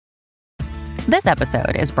This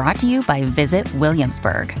episode is brought to you by Visit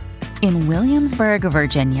Williamsburg. In Williamsburg,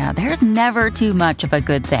 Virginia, there's never too much of a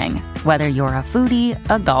good thing. Whether you're a foodie,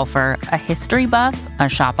 a golfer, a history buff, a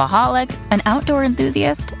shopaholic, an outdoor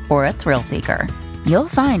enthusiast, or a thrill seeker, you'll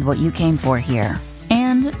find what you came for here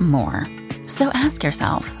and more. So ask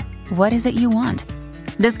yourself, what is it you want?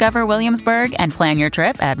 Discover Williamsburg and plan your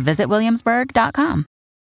trip at visitwilliamsburg.com.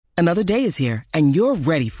 Another day is here, and you're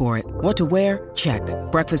ready for it. What to wear? Check.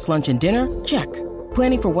 Breakfast, lunch, and dinner? Check.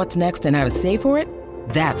 Planning for what's next and how to save for it?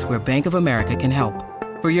 That's where Bank of America can help.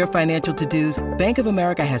 For your financial to-dos, Bank of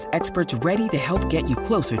America has experts ready to help get you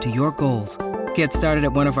closer to your goals. Get started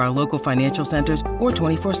at one of our local financial centers or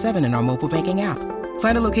 24/7 in our mobile banking app.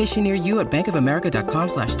 Find a location near you at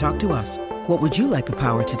bankofamerica.com/talktous. What would you like the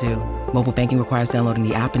power to do? Mobile banking requires downloading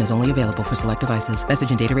the app and is only available for select devices.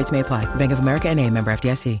 Message and data rates may apply. Bank of America N.A., member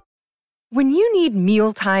FDIC. When you need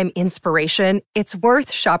mealtime inspiration, it's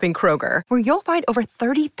worth shopping Kroger, where you'll find over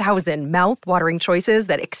 30,000 mouth-watering choices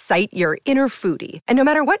that excite your inner foodie. And no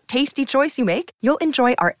matter what tasty choice you make, you'll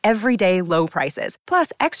enjoy our everyday low prices,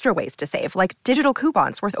 plus extra ways to save, like digital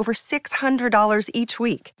coupons worth over $600 each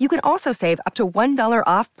week. You can also save up to $1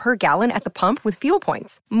 off per gallon at the pump with fuel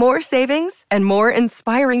points. More savings and more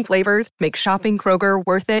inspiring flavors make shopping Kroger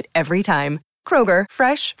worth it every time. Kroger,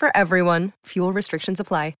 fresh for everyone. Fuel restrictions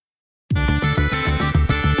apply.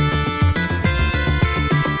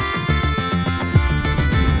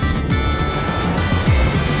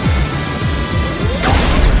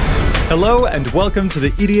 Hello and welcome to the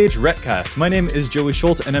EDHRECast. My name is Joey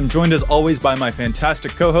Schultz and I'm joined as always by my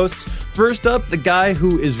fantastic co-hosts. First up, the guy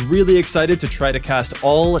who is really excited to try to cast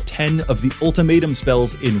all 10 of the ultimatum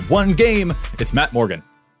spells in one game. It's Matt Morgan.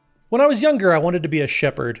 When I was younger, I wanted to be a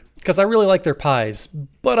shepherd because I really like their pies,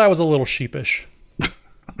 but I was a little sheepish.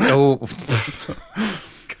 Oh,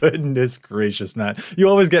 goodness gracious, Matt. You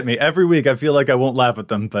always get me. Every week I feel like I won't laugh at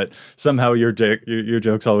them, but somehow your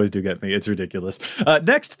jokes always do get me. It's ridiculous.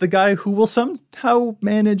 Next, the guy who will somehow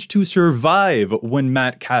manage to survive when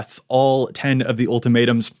Matt casts all 10 of the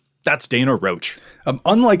ultimatums. That's Dana Roach.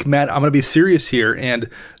 Unlike Matt, I'm going to be serious here and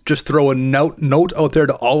just throw a note out there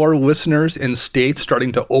to all our listeners in states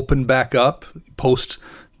starting to open back up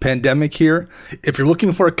post-pandemic here. If you're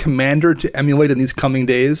looking for a commander to emulate in these coming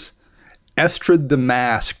days, Estrid the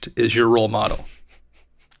Masked is your role model.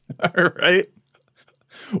 All right.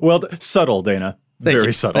 Well, subtle, Dana.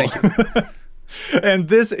 Very subtle. Thank you. And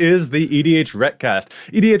this is the EDHRECast.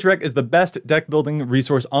 EDHREC is the best deck building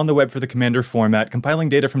resource on the web for the Commander format, compiling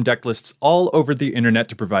data from deck lists all over the internet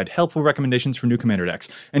to provide helpful recommendations for new Commander decks.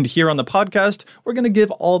 And here on the podcast, we're going to give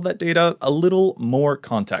all that data a little more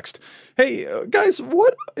context. Hey, guys,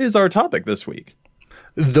 what is our topic this week?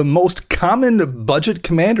 The most common budget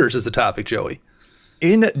commanders is the topic, Joey.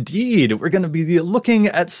 Indeed. We're going to be looking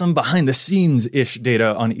at some behind-the-scenes-ish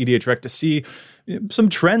data on EDHREC to see some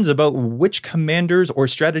trends about which commanders or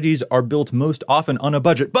strategies are built most often on a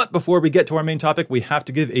budget. But before we get to our main topic, we have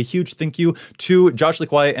to give a huge thank you to Josh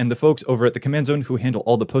Lequai and the folks over at the Command Zone who handle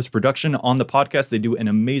all the post-production on the podcast. They do an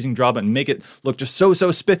amazing job and make it look just so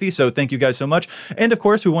spiffy. So thank you guys so much. And of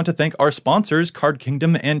course, we want to thank our sponsors, Card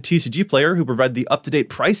Kingdom and TCG Player, who provide the up-to-date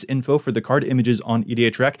price info for the card images on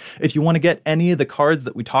EDHREC. If you want to get any of the cards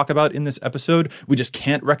that we talk about in this episode, we just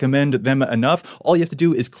can't recommend them enough. All you have to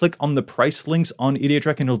do is click on the price links on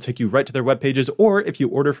EDHREC and it'll take you right to their web pages. Or if you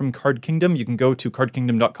order from Card Kingdom, you can go to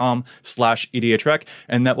cardkingdom.com/EDHREC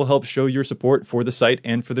and that will help show your support for the site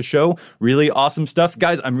and for the show. Really awesome stuff.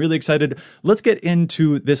 Guys, I'm really excited. Let's get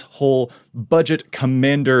into this whole budget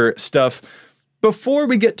commander stuff. Before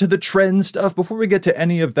we get to the trend stuff, before we get to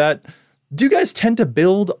any of that, do you guys tend to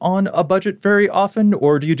build on a budget very often,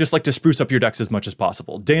 or do you just like to spruce up your decks as much as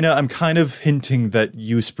possible? Dana, I'm kind of hinting that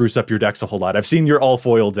you spruce up your decks a whole lot. I've seen your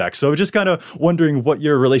all-foil deck, so just kind of wondering what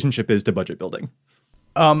your relationship is to budget building.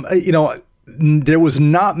 There was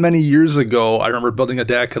not many years ago, I remember building a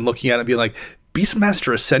deck and looking at it and being like,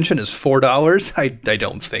 Beastmaster Ascension is $4? I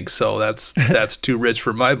don't think so. That's too rich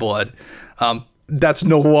for my blood. That's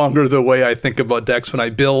no longer the way I think about decks when I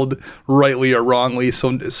build, rightly or wrongly.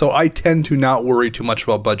 So I tend to not worry too much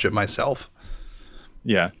about budget myself.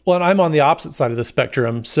 Yeah. Well, and I'm on the opposite side of the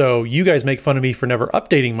spectrum. So you guys make fun of me for never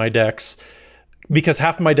updating my decks because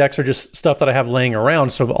half of my decks are just stuff that I have laying around.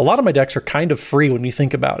 So a lot of my decks are kind of free when you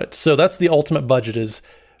think about it. So that's the ultimate budget, is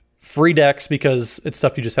free decks because it's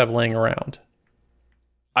stuff you just have laying around.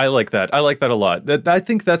 I like that. I like that a lot. I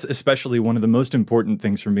think that's especially one of the most important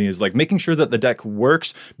things for me is like making sure that the deck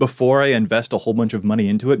works before I invest a whole bunch of money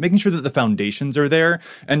into it, making sure that the foundations are there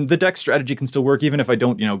and the deck strategy can still work even if I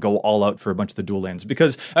don't, go all out for a bunch of the dual lands.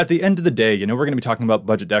 Because at the end of the day, we're going to be talking about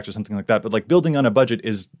budget decks or something like that, but like building on a budget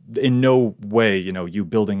is in no way, you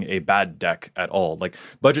building a bad deck at all. Like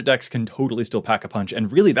budget decks can totally still pack a punch. And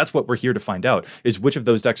really that's what we're here to find out is which of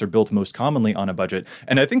those decks are built most commonly on a budget.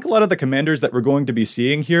 And I think a lot of the commanders that we're going to be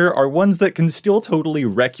seeing here are ones that can still totally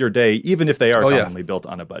wreck your day, even if they are commonly built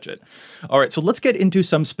on a budget. All right, so let's get into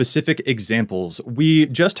some specific examples. We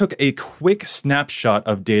just took a quick snapshot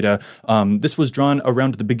of data. This was drawn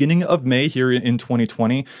around the beginning of May here in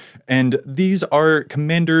 2020, and these are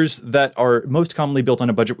commanders that are most commonly built on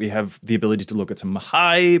a budget. We have the ability to look at some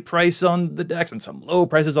high price on the decks and some low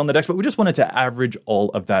prices on the decks, but we just wanted to average all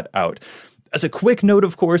of that out. As a quick note,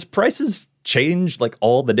 of course, prices change like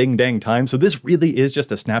all the ding dang time. So this really is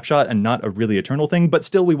just a snapshot and not a really eternal thing, but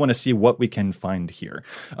still we want to see what we can find here.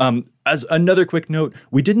 As another quick note,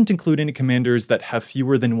 we didn't include any commanders that have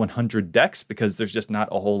fewer than 100 decks because there's just not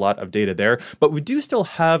a whole lot of data there, but we do still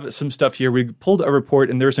have some stuff here. We pulled a report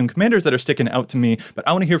and there are some commanders that are sticking out to me, but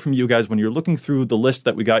I want to hear from you guys when you're looking through the list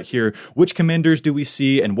that we got here. Which commanders do we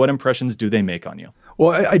see and what impressions do they make on you?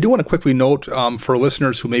 Well, I do want to quickly note for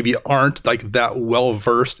listeners who maybe aren't like that well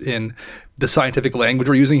versed in the scientific language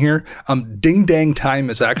we're using here, ding dang time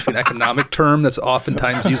is actually an economic term that's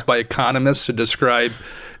oftentimes used by economists to describe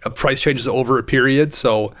price changes over a period.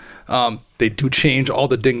 So they do change all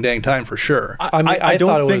the ding dang time for sure. I thought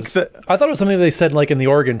it was something they said like in the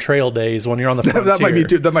Oregon Trail days when you're on the frontier.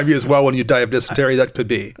 That might be as well when you die of dysentery. That could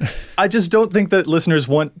be. I just don't think that listeners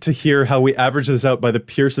want to hear how we average this out by the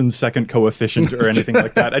Pearson's second coefficient or anything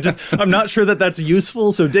like that. I'm not sure that that's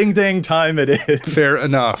useful. So ding dang time it is. Fair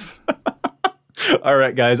enough. All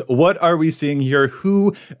right, guys, what are we seeing here?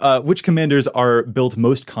 Which commanders are built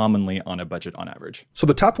most commonly on a budget on average? So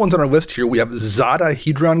the top ones on our list here, we have Zada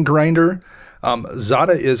Hedron Grinder.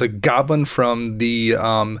 Zada is a goblin from the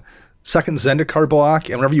second Zendikar block,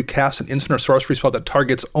 and whenever you cast an instant or sorcery spell that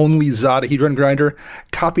targets only Zada Hedron Grinder,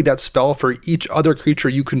 copy that spell for each other creature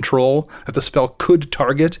you control that the spell could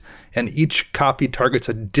target, and each copy targets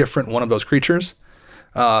a different one of those creatures.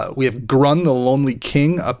 We have Grun the Lonely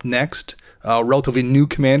King up next. Relatively new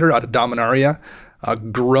commander out of Dominaria.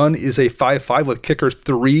 Grun is a 5/5 with kicker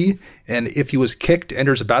 3, and if he was kicked,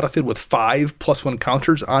 enters the battlefield with 5+1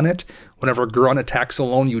 counters on it. Whenever Grun attacks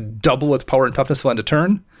alone, you double its power and toughness to end a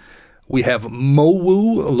turn. We have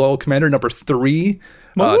Mowu, loyal commander number 3.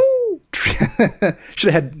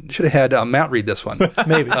 Should have had Matt read this one.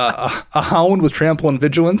 Maybe. A hound with trample and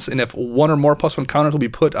vigilance, and if one or more +1 counters will be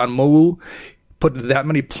put on Mowu, put that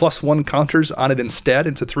many +1 counters on it instead.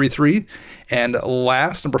 It's a 3/3. And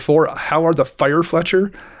last, number 4, Howard the Fire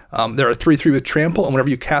Fletcher. There are 3/3 with trample, and whenever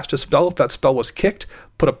you cast a spell, if that spell was kicked,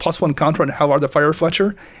 put a +1 counter on Howard the Fire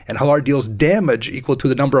Fletcher, and Howard deals damage equal to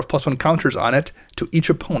the number of +1 counters on it to each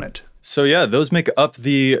opponent. So yeah, those make up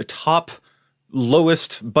the top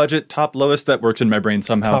lowest that works in my brain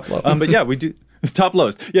somehow. But yeah, we do. Top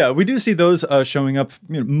lowest. Yeah, we do see those showing up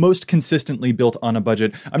most consistently built on a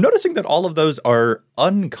budget. I'm noticing that all of those are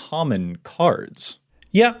uncommon cards.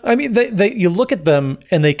 Yeah, I mean, they you look at them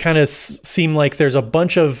and they kind of seem like there's a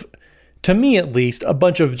bunch of, to me at least, a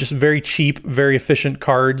bunch of just very cheap, very efficient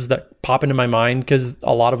cards that pop into my mind because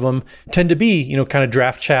a lot of them tend to be, kind of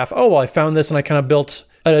draft chaff. Oh, well, I found this and I kind of built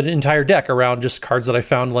an entire deck around just cards that I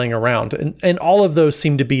found laying around. And all of those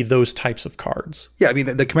seem to be those types of cards. Yeah, I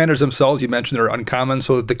mean, the commanders themselves, you mentioned, are uncommon,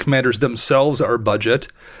 so the commanders themselves are budget.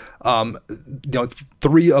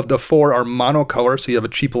 3 of the 4 are monocolor, so you have a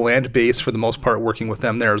cheap land base for the most part working with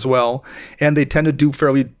them there as well. And they tend to do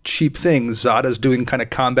fairly cheap things. Zada's doing kind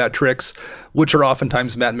of combat tricks, which are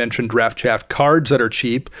oftentimes, Matt mentioned, draft chaff cards that are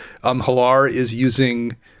cheap. Halar is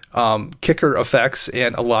using kicker effects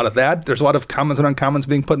and a lot of that. There's a lot of commons and uncommons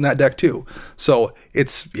being put in that deck too. So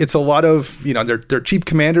it's a lot of, they're cheap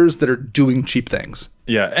commanders that are doing cheap things.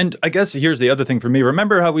 Yeah, and I guess here's the other thing for me.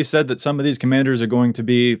 Remember how we said that some of these commanders are going to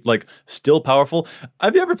be like still powerful?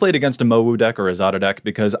 Have you ever played against a Mowu deck or a Zada deck?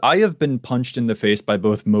 Because I have been punched in the face by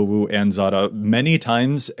both Mowu and Zada many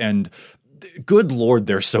times, and good Lord,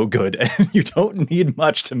 they're so good. And you don't need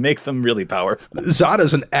much to make them really powerful.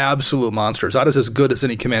 Zada's an absolute monster. Zada's as good as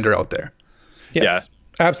any commander out there. Yes,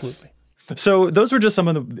 yeah, absolutely. So those were just some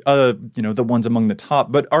of the, the ones among the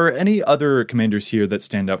top. But are any other commanders here that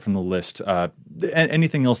stand out from the list?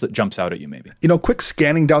 Anything else that jumps out at you, maybe? Quick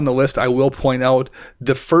scanning down the list, I will point out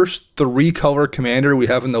the first 3-color commander we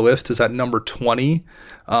have in the list is at number 20.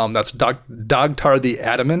 That's Dogtar the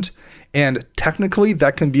Adamant. And technically,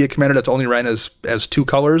 that can be a commander that's only ran as 2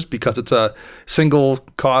 colors because it's a single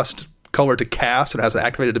cost color to cast. It has an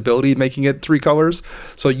activated ability, making it 3 colors.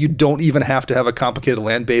 So you don't even have to have a complicated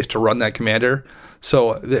land base to run that commander.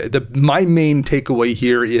 So my main takeaway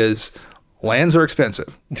here is lands are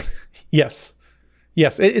expensive. Yes.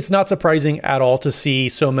 It's not surprising at all to see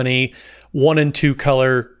so many 1 and 2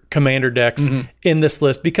 color commander decks in this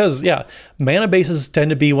list because, mana bases tend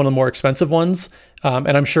to be one of the more expensive ones. And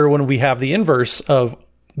I'm sure when we have the inverse of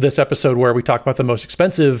this episode where we talk about the most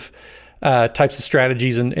expensive types of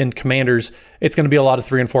strategies and commanders, it's going to be a lot of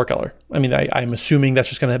 3 and 4 color. I mean, I'm assuming that's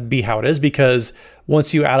just going to be how it is because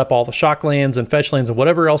once you add up all the shock lands and fetch lands and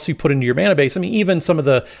whatever else you put into your mana base, I mean, even some of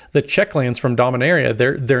the check lands from Dominaria,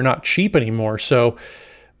 they're not cheap anymore. So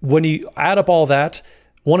when you add up all that,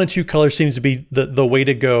 1 and 2 color seems to be the way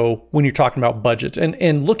to go when you're talking about budget.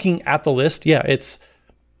 And looking at the list, it's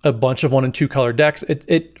a bunch of 1 and 2 color decks.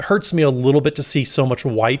 It hurts me a little bit to see so much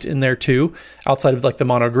white in there too, outside of like the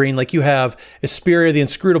mono green. Like you have Isperia the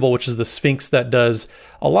Inscrutable, which is the Sphinx that does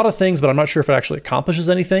a lot of things, but I'm not sure if it actually accomplishes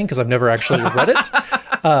anything because I've never actually read it.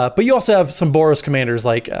 But you also have some Boros commanders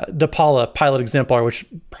like Depala, Pilot Exemplar, which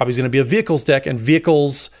probably is going to be a vehicles deck, and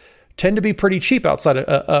vehicles tend to be pretty cheap outside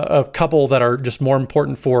a couple that are just more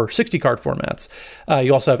important for 60 card formats.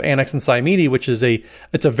 You also have Annex and Siamede, which is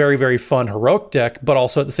it's a very, very fun heroic deck, but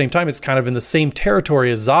also at the same time, it's kind of in the same territory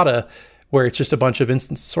as Zada, where it's just a bunch of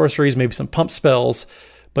instant sorceries, maybe some pump spells,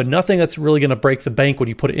 but nothing that's really going to break the bank when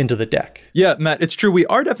you put it into the deck. Yeah, Matt, it's true. We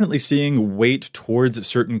are definitely seeing weight towards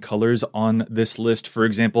certain colors on this list. For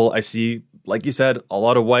example, I see, like you said, a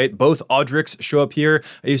lot of white. Both Audrics show up here.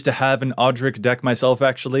 I used to have an Audric deck myself,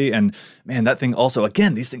 actually. And man, that thing also,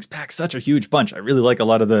 again, these things pack such a huge punch. I really like a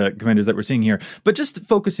lot of the commanders that we're seeing here. But just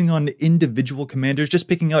focusing on individual commanders, just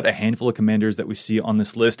picking out a handful of commanders that we see on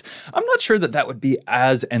this list, I'm not sure that would be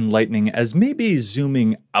as enlightening as maybe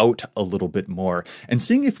zooming out a little bit more and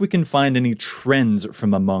seeing if we can find any trends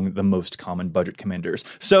from among the most common budget commanders.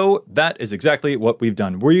 So that is exactly what we've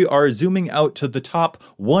done. We are zooming out to the top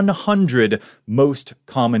 100 most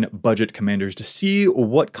common budget commanders to see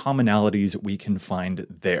what commonalities we can find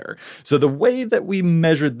there. So the way that we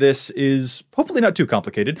measured this is hopefully not too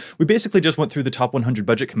complicated. We basically just went through the top 100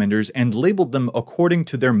 budget commanders and labeled them according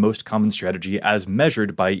to their most common strategy as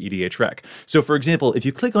measured by EDHREC. So for example, if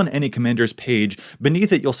you click on any commander's page,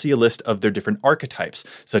 beneath it you'll see a list of their different archetypes,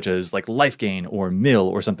 such as like life gain or mill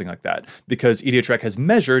or something like that, because EDHREC has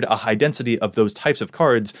measured a high density of those types of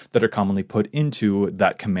cards that are commonly put into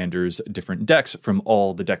that commander's different decks from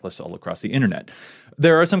all the deck lists all across the internet.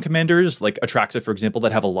 There are some commanders, like Atraxa, for example,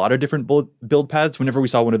 that have a lot of different build paths. Whenever we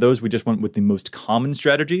saw one of those, we just went with the most common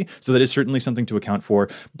strategy. So that is certainly something to account for.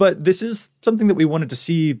 But this is something that we wanted to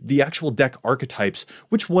see, the actual deck archetypes.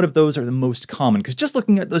 Which one of those are the most common? Because just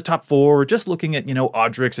looking at those top 4, just looking at,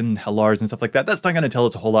 Audrics and Hellars and stuff like that, that's not going to tell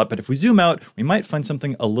us a whole lot. But if we zoom out, we might find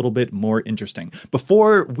something a little bit more interesting.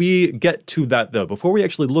 Before we get to that, though, before we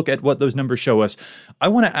actually look at what those numbers show us, I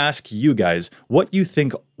want to ask you guys what you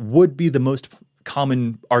think would be the most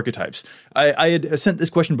common archetypes. I had sent this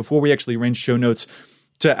question before we actually arranged show notes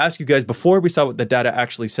to ask you guys, before we saw what the data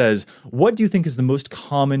actually says, what do you think is the most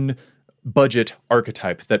common budget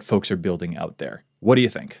archetype that folks are building out there? What do you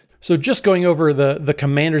think? So just going over the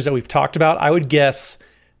commanders that we've talked about, I would guess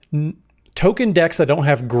token decks that don't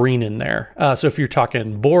have green in there. So if you're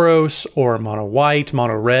talking Boros or mono white,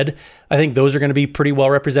 mono red, I think those are going to be pretty well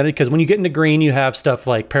represented, because when you get into green, you have stuff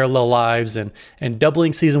like Parallel Lives and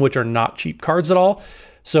Doubling Season, which are not cheap cards at all.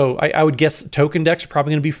 So I would guess token decks are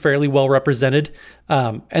probably going to be fairly well represented.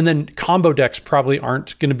 And then combo decks probably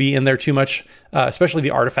aren't going to be in there too much, especially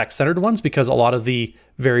the artifact-centered ones, because a lot of the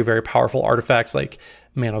very, very powerful artifacts like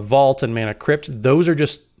Mana Vault and Mana Crypt, those are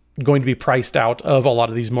just going to be priced out of a lot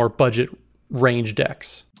of these more budget range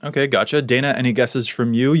decks. Okay, gotcha. Dana, any guesses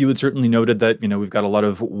from you? You had certainly noted that, we've got a lot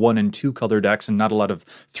of 1 and 2 color decks and not a lot of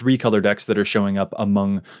 3 color decks that are showing up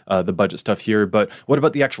among the budget stuff here. But what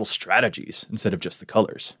about the actual strategies instead of just the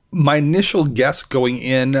colors? My initial guess going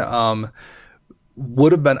in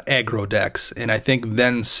would have been aggro decks. And I think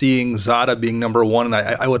then seeing Zada being number 1, and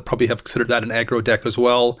I would probably have considered that an aggro deck as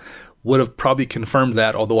well, would have probably confirmed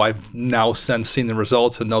that, although I've now since seen the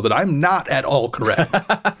results and know that I'm not at all correct.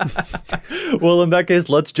 Well, in that case,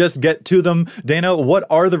 let's just get to them. Dana, what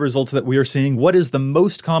are the results that we are seeing? What is the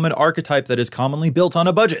most common archetype that is commonly built on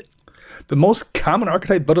a budget? the most common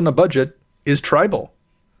archetype built on a budget is tribal.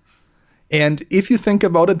 And if you think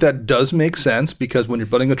about it, that does make sense, because when you're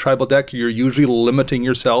building a tribal deck, you're usually limiting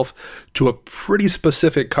yourself to a pretty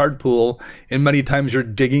specific card pool. And many times you're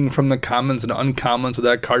digging from the commons and uncommons of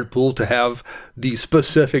that card pool to have the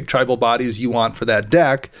specific tribal bodies you want for that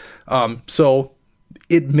deck. So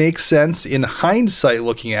it makes sense in hindsight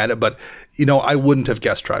looking at it, but I wouldn't have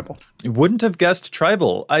guessed tribal. You wouldn't have guessed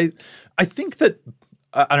tribal. I think that,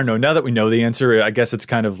 I don't know, now that we know the answer, I guess it's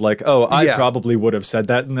kind of like, I probably would have said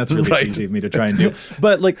that, and that's really easy of me to try and do.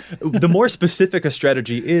 But like, the more specific a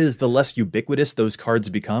strategy is, the less ubiquitous those cards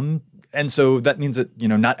become. And so that means that,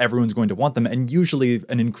 not everyone's going to want them. And usually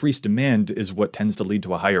an increased demand is what tends to lead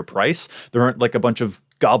to a higher price. There aren't like a bunch of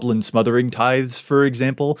goblin smothering tithes, for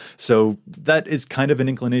example. So that is kind of an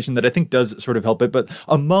inclination that I think does sort of help it. But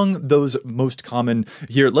among those most common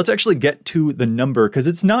here, let's actually get to the number, because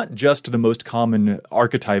it's not just the most common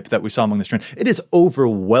archetype that we saw among the strand. It is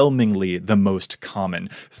overwhelmingly the most common.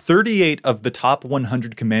 38 of the top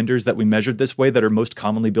 100 commanders that we measured this way that are most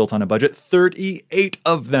commonly built on a budget, 38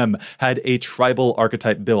 of them had a tribal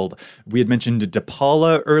archetype build. We had mentioned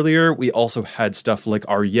Depala earlier. We also had stuff like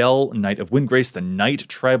Ariel, Knight of Windgrace, the Knight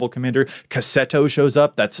tribal commander. Cassetto shows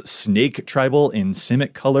up. That's Snake tribal in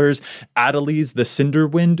Simic colors. Adeliz, the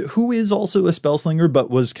Cinderwind, who is also a spellslinger, but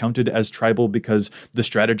was counted as tribal because the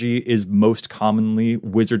strategy is most commonly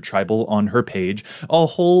wizard tribal on her page. A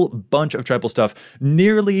whole bunch of tribal stuff.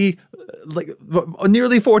 Nearly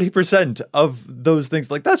 40% of those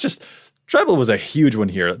things. Like, that's just... Tribal was a huge one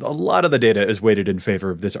here. A lot of the data is weighted in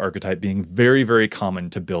favor of this archetype being very, very common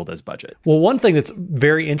to build as budget. Well, one thing that's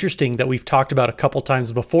very interesting that we've talked about a couple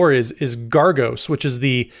times before is Gargos, which is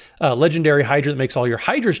the legendary Hydra that makes all your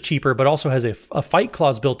Hydras cheaper, but also has a fight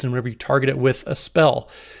clause built in whenever you target it with a spell.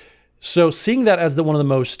 So seeing that as one of the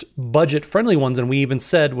most budget-friendly ones, and we even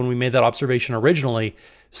said when we made that observation originally,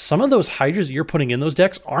 some of those Hydras that you're putting in those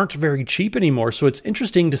decks aren't very cheap anymore. So it's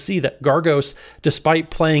interesting to see that Gargos, despite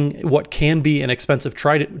playing what can be an expensive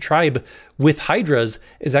tribe with Hydras,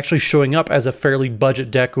 is actually showing up as a fairly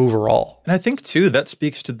budget deck overall. And I think, too, that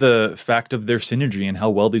speaks to the fact of their synergy and how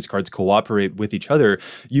well these cards cooperate with each other.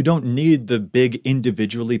 You don't need the big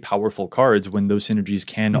individually powerful cards when those synergies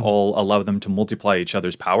can all allow them to multiply each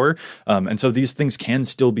other's power. And so these things can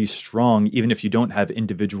still be strong, even if you don't have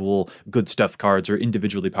individual good stuff cards or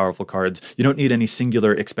individually powerful cards. You don't need any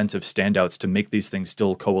singular expensive standouts to make these things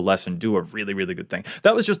still coalesce and do a really, really good thing.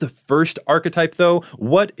 That was just the first archetype, though.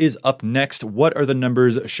 What is up next? What are the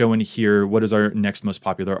numbers shown here? What is our next most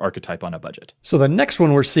popular archetype on a budget? So the next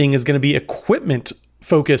one we're seeing is going to be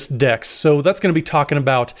equipment-focused decks. So that's going to be talking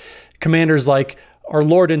about commanders like our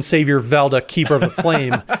Lord and Savior Valda, Keeper of the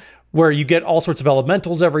Flame, where you get all sorts of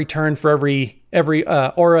elementals every turn for every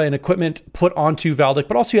aura and equipment put onto Valdic,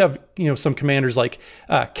 but also you have some commanders like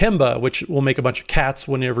Kemba, which will make a bunch of cats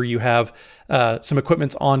whenever you have some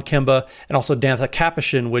equipments on Kemba, and also Dantha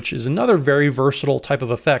Capuchin, which is another very versatile type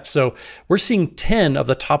of effect. So we're seeing 10 of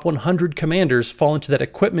the top 100 commanders fall into that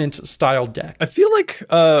equipment style deck. I feel like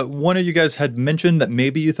one of you guys had mentioned that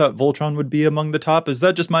maybe you thought Voltron would be among the top. Is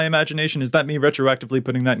that just my imagination? Is that me retroactively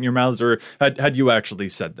putting that in your mouths, or had you actually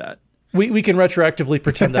said that? We can retroactively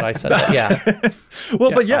pretend that I said that, yeah.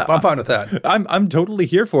 But yeah, I'm fine with that. I'm totally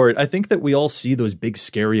here for it. I think that we all see those big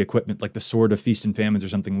scary equipment like the Sword of Feast and Famines or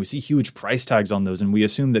something. We see huge price tags on those, and we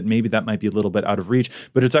assume that maybe that might be a little bit out of reach,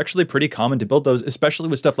 but it's actually pretty common to build those, especially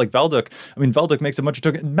with stuff like Valdic. I mean, Valdic makes a bunch of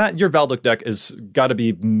tokens. Matt, your Valdic deck has got to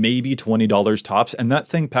be maybe $20 tops, and that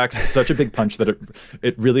thing packs such a big punch that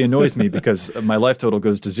it really annoys me because my life total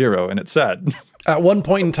goes to zero, and it's sad. At one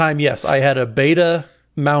point in time, yes, I had a beta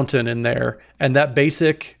mountain in there, and that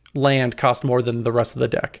basic land cost more than the rest of the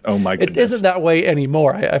deck. Oh my goodness. It isn't that way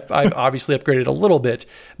anymore. I've obviously upgraded a little bit,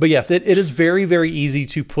 but yes, it is very, very easy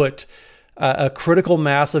to put a critical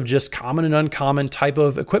mass of just common and uncommon type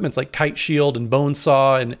of equipments like Kite Shield and Bone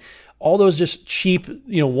Saw and all those just cheap,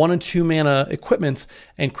 1 and 2 mana equipments,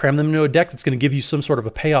 and cram them into a deck that's going to give you some sort of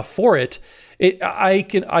a payoff for it.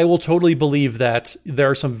 I will totally believe that there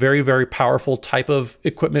are some very, very powerful type of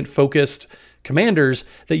equipment focused commanders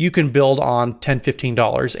that you can build on $10,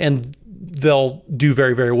 $15, and they'll do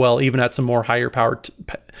very, very well, even at some more higher powered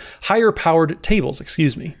tables,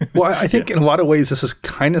 excuse me. Well, I think in a lot of ways, this is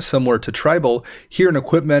kind of similar to Tribal. Here in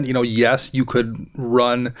equipment, yes, you could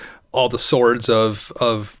run all the swords of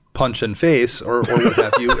punch and face or what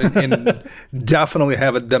have you, and definitely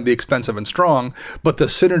have them be expensive and strong. But the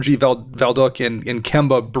synergy Valduk and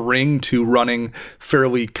Kemba bring to running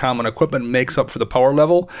fairly common equipment makes up for the power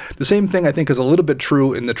level. The same thing I think is a little bit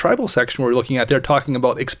true in the tribal section where we're looking at, they're talking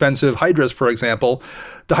about expensive Hydras, for example.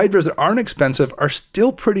 The Hydras that aren't expensive are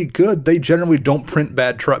still pretty good. They generally don't print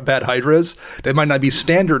bad Hydras. They might not be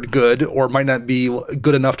standard good or might not be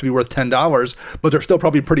good enough to be worth $10, but they're still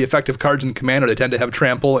probably pretty effective cards in Commander. They tend to have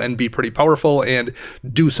trample and be pretty powerful and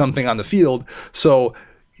do something on the field. So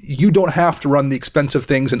you don't have to run the expensive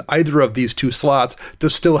things in either of these two slots to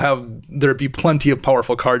still have there be plenty of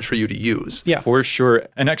powerful cards for you to use. Yeah, for sure.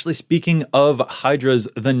 And actually, speaking of Hydras,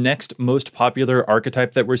 the next most popular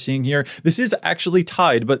archetype that we're seeing here, this is actually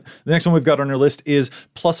tied, but the next one we've got on our list is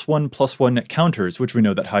 +1/+1 counters, which we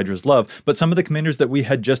know that Hydras love. But some of the commanders that we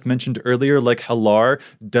had just mentioned earlier, like Halar,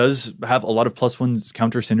 does have a lot of +1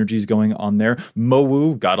 counter synergies going on there.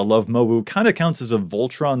 Mowu, gotta love Mowu, kind of counts as a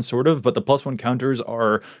Voltron, sort of, but the +1 counters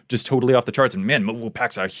are just totally off the charts. And man, Mowu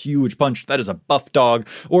packs a huge punch. That is a buff dog.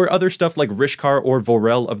 Or other stuff like Rishkar or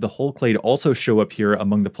Vorel of the Hulklade also show up here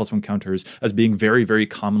among the +1 counters as being very, very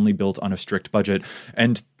commonly built on a strict budget.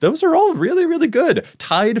 And those are all really, really good.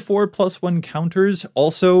 Tied for +1 counters,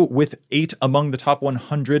 also with 8 among the top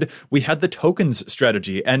 100, we had the tokens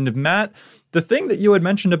strategy. And Matt, the thing that you had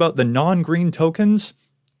mentioned about the non-green tokens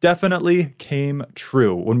definitely came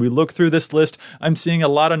true. When we look through this list, I'm seeing a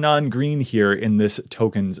lot of non-green here in this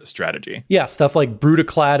tokens strategy. Yeah, stuff like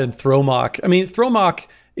Brutaclad and Thromok. I mean, Thromok,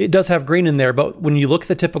 it does have green in there, but when you look at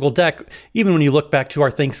the typical deck, even when you look back to our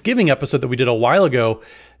Thanksgiving episode that we did a while ago,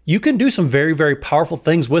 you can do some very, very powerful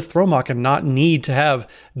things with Thromok and not need to have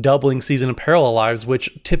doubling season and parallel lives,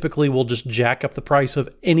 which typically will just jack up the price of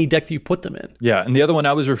any deck that you put them in. Yeah, and the other one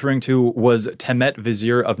I was referring to was Temet,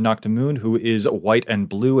 Vizier of Noctimoon, who is white and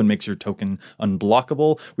blue and makes your token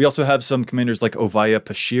unblockable. We also have some commanders like Ovaya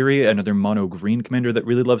Pashiri, another mono green commander that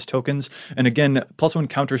really loves tokens. And again, +1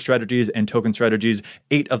 counter strategies and token strategies,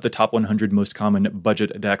 8 of the top 100 most common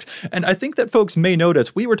budget decks. And I think that folks may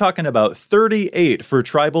notice we were talking about 38 for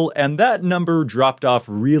tribal, and that number dropped off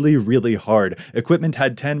really, really hard. Equipment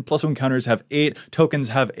had 10, +1 counters have 8, tokens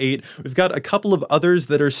have 8. We've got a couple of others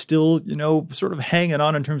that are still, sort of hanging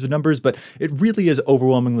on in terms of numbers, but it really is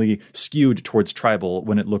overwhelmingly skewed towards tribal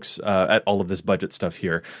when it looks at all of this budget stuff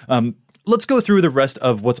here. Let's go through the rest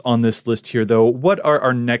of what's on this list here, though. What are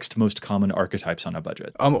our next most common archetypes on a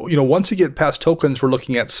budget? Once you get past tokens, we're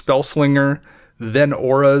looking at Spellslinger, then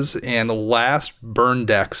auras, and last burn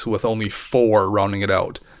decks with only 4 rounding it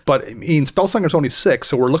out. But Spellslinger's only 6,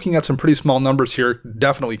 so we're looking at some pretty small numbers here,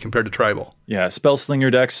 definitely compared to tribal. Yeah,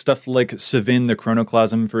 Spellslinger decks, stuff like Savin, the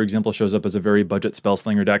Chronoclasm, for example, shows up as a very budget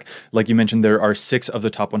Spellslinger deck. Like you mentioned, there are 6 of the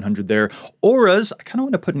top 100 there. Auras, I kind of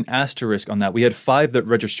want to put an asterisk on that. We had 5 that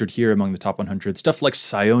registered here among the top 100. Stuff like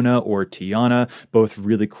Siona or Tiana, both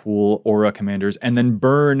really cool aura commanders. And then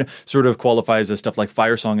Burn sort of qualifies as stuff like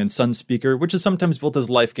Firesong and Sunspeaker, which is sometimes built as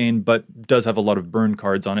life gain, but does have a lot of burn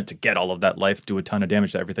cards on it to get all of that life, do a ton of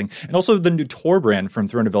damage to everything. And also the new Torbrand from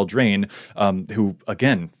Throne of Eldraine, who,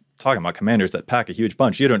 again, talking about commanders that pack a huge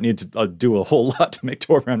punch. You don't need to do a whole lot to make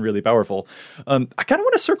Torbrand really powerful. I kind of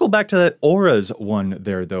want to circle back to that Auras one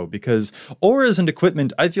there, though, because Auras and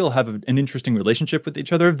equipment, I feel, have an interesting relationship with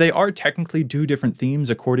each other. They are technically 2 different themes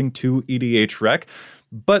according to EDHREC,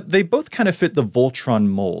 but they both kind of fit the Voltron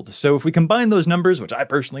mold. So if we combine those numbers, which I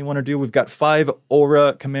personally want to do, we've got 5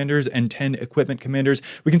 aura commanders and 10 equipment commanders.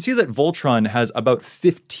 We can see that Voltron has about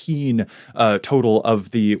 15 total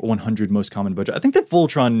of the 100 most common budget. I think that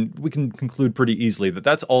Voltron, we can conclude pretty easily that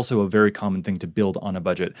that's also a very common thing to build on a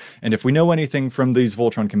budget. And if we know anything from these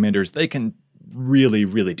Voltron commanders, they can really,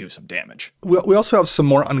 really do some damage. We also have some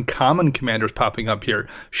more uncommon commanders popping up here.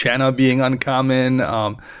 Shanna being uncommon,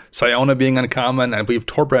 Siona being uncommon, and I believe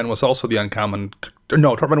Torbrand was also the uncommon.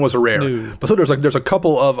 No, Torbrand was a rare. No. But so there's a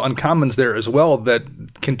couple of uncommons there as well that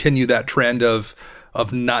continue that trend of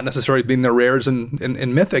not necessarily being the rares and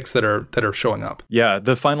mythics that are showing up. Yeah,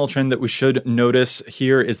 the final trend that we should notice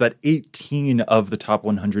here is that 18 of the top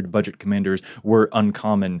 100 budget commanders were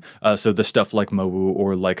uncommon. So the stuff like Mowu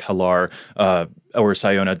or like Halar or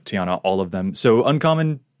Siona, Tiana, all of them. So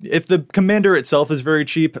uncommon. If the commander itself is very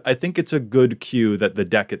cheap, I think it's a good cue that the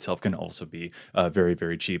deck itself can also be very,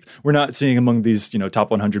 very cheap. We're not seeing among these, top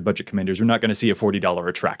 100 budget commanders, we're not going to see a $40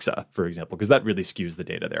 Atraxa, for example, because that really skews the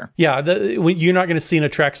data there. Yeah, you're not going to see an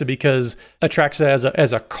Atraxa because Atraxa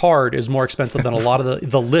as a card is more expensive than a lot of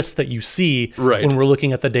the lists that you see when we're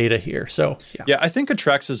looking at the data here. So yeah, I think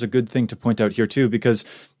Atraxa is a good thing to point out here too, because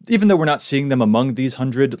even though we're not seeing them among these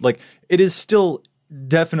 100, like it is still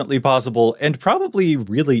definitely possible and probably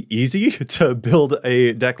really easy to build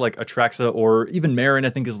a deck like Atraxa or even Marin, I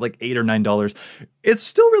think is like $8 or $9. It's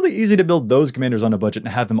still really easy to build those commanders on a budget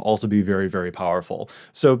and have them also be very, very powerful.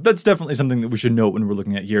 So that's definitely something that we should note when we're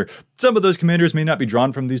looking at here. Some of those commanders may not be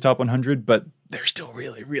drawn from these top 100, but they're still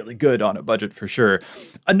really, really good on a budget for sure.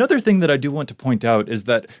 Another thing that I do want to point out is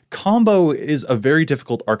that combo is a very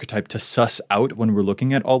difficult archetype to suss out when we're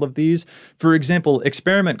looking at all of these. For example,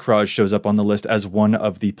 Experiment Kraj shows up on the list as one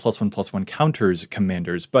of the +1/+1 counters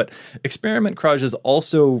commanders, but Experiment Kraj is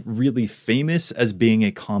also really famous as being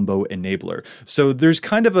a combo enabler. So there's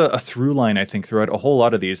kind of a through line, I think, throughout a whole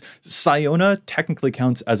lot of these. Siona technically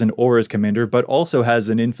counts as an Aura's commander, but also has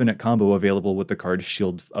an infinite combo available with the card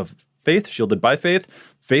Shield of Faith, Shielded by Faith,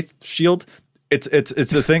 Faith Shield. It's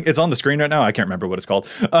a thing. It's on the screen right now. I can't remember what it's called.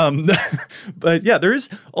 But yeah, there is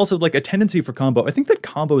also like a tendency for combo. I think that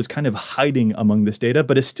combo is kind of hiding among this data,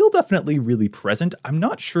 but is still definitely really present. I'm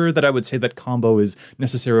not sure that I would say that combo is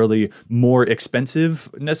necessarily more expensive.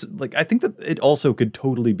 Like I think that it also could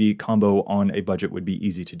totally be combo on a budget would be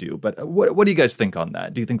easy to do. But what do you guys think on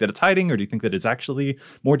that? Do you think that it's hiding, or do you think that it's actually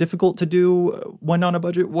more difficult to do when on a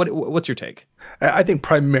budget? What's your take? I think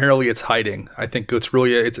primarily it's hiding. I think it's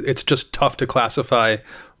really it's just tough to classify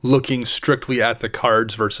looking strictly at the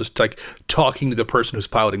cards versus like talking to the person who's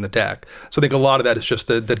piloting the deck. So I think a lot of that is just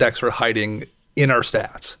the decks are hiding in our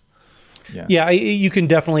stats. Yeah, you can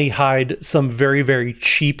definitely hide some very, very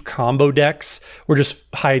cheap combo decks, or just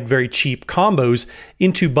hide very cheap combos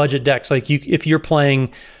into budget decks. Like if you're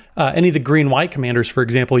playing any of the green-white commanders, for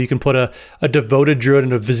example, you can put a Devoted Druid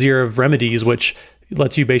and a Vizier of Remedies, which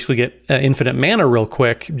lets you basically get infinite mana real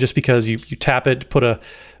quick, just because you tap it, put a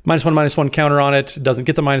 -1/-1 counter on it, doesn't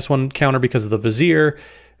get the -1 counter because of the Vizier,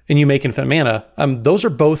 and you make infinite mana. Those are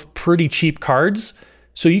both pretty cheap cards,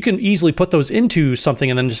 so you can easily put those into something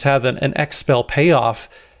and then just have an X spell payoff,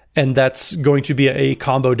 and that's going to be a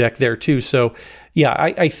combo deck there too. So yeah,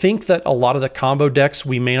 I think that a lot of the combo decks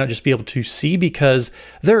we may not just be able to see because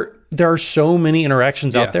there are so many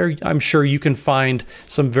interactions out there. I'm sure you can find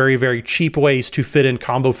some very, very cheap ways to fit in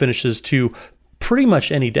combo finishes to pretty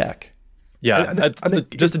much any deck. Yeah, that's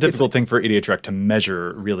just a difficult thing for EDHREC to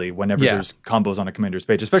measure, really, whenever there's combos on a commander's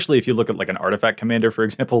page, especially if you look at like an artifact commander, for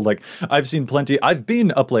example. Like I've seen plenty. I've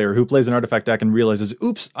been a player who plays an artifact deck and realizes,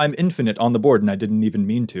 oops, I'm infinite on the board and I didn't even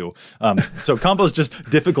mean to. So combo is just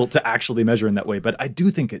difficult to actually measure in that way. But I do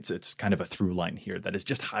think it's kind of a through line here that is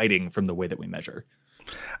just hiding from the way that we measure.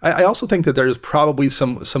 I also think that there's probably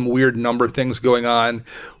some weird number things going on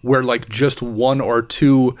where like just one or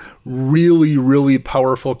two really, really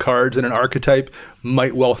powerful cards in an archetype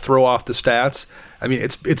might well throw off the stats. I mean,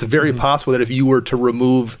 it's very possible that if you were to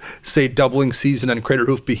remove, say, Doubling Season and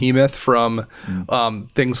Craterhoof Behemoth from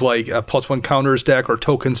things like a +1 counters deck or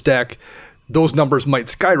tokens deck, those numbers might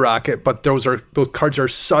skyrocket, but those cards are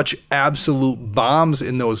such absolute bombs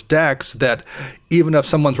in those decks that even if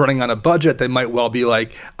someone's running on a budget, they might well be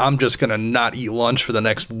like, I'm just going to not eat lunch for the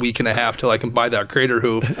next week and a half till I can buy that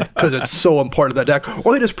Craterhoof because it's so important to that deck.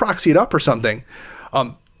 Or they just proxy it up or something.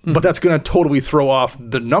 But that's going to totally throw off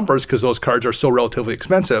the numbers because those cards are so relatively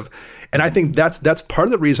expensive. And I think that's part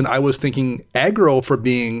of the reason I was thinking aggro for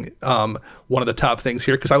being one of the top things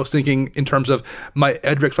here, because I was thinking in terms of my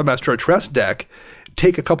EDHREC Master Tress deck,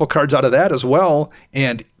 take a couple cards out of that as well,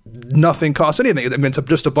 and nothing costs anything. I mean, it's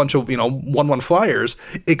just a bunch of 1/1 flyers,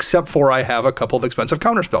 except for I have a couple of expensive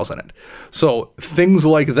counter spells in it. So things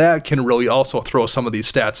like that can really also throw some of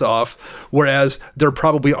these stats off, whereas there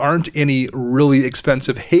probably aren't any really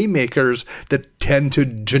expensive haymakers that tend to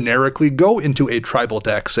generically go into a tribal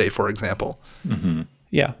deck, say, for example. Mm-hmm.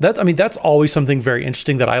 Yeah, that's always something very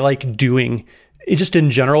interesting that I like doing. Just in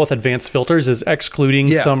general with advanced filters is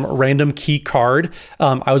excluding some random key card.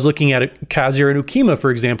 I was looking at Kazir and Ukima,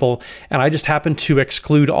 for example, and I just happened to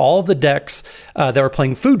exclude all of the decks that were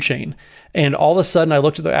playing Food Chain. And all of a sudden I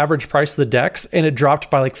looked at the average price of the decks and it dropped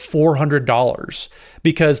by like $400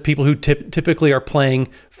 because people who typically are playing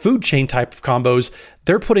Food Chain type of combos,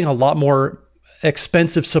 they're putting a lot more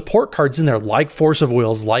expensive support cards in there, like Force of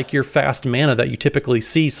Wills, like your fast mana that you typically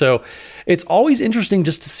see. So it's always interesting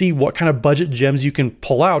just to see what kind of budget gems you can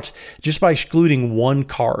pull out just by excluding one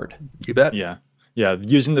card. You bet. Yeah. Yeah,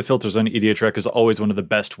 using the filters on EDHREC is always one of the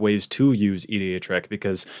best ways to use EDHREC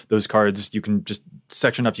because those cards, you can just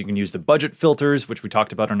section up. You can use the budget filters, which we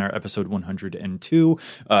talked about on our episode 102.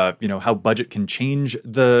 How budget can change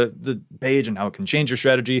the page and how it can change your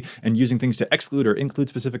strategy, and using things to exclude or include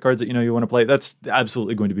specific cards that you want to play. That's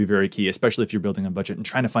absolutely going to be very key, especially if you're building on budget and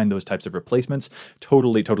trying to find those types of replacements.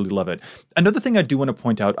 Totally love it. Another thing I do want to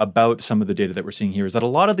point out about some of the data that we're seeing here is that a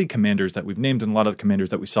lot of the commanders that we've named and a lot of the commanders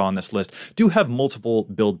that we saw on this list do have multiple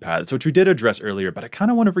build paths, which we did address earlier, but I kind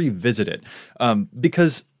of want to revisit it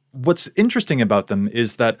because what's interesting about them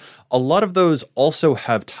is that a lot of those also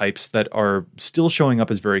have types that are still showing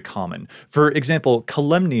up as very common. For example,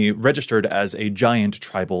 Kalemni registered as a giant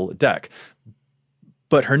tribal deck,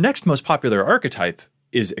 but her next most popular archetype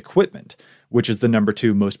is equipment, which is the number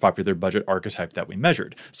 2 most popular budget archetype that we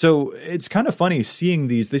measured. So it's kind of funny seeing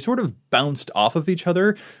these, they sort of bounced off of each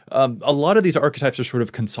other. A lot of these archetypes are sort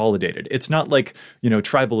of consolidated. It's not like,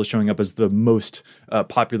 tribal is showing up as the most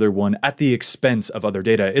popular one at the expense of other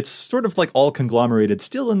data. It's sort of like all conglomerated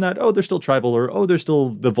still in that, oh, they're still tribal, or oh, they're still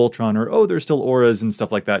the Voltron, or oh, they're still auras and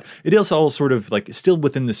stuff like that. It is all sort of like still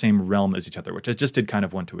within the same realm as each other, which I just did kind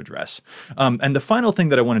of want to address. And the final thing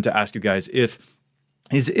that I wanted to ask you guys is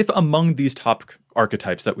if among these top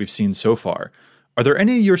archetypes that we've seen so far, are there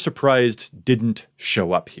any you're surprised didn't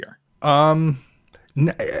show up here? Aggro.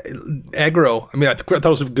 I mean, I thought it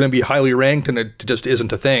was going to be highly ranked, and it just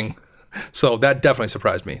isn't a thing. So that definitely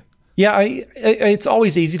surprised me. Yeah, it's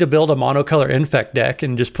always easy to build a monocolor infect deck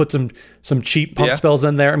and just put some cheap pump spells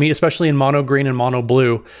in there. I mean, especially in mono green and mono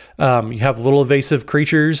blue, you have little evasive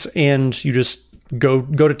creatures, and you just go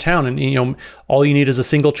to town, and all you need is a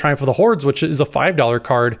single Triumph of the Hordes, which is a $5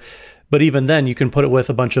 card. But even then, you can put it with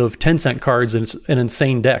a bunch of 10-cent cards, and it's an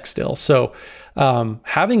insane deck still. So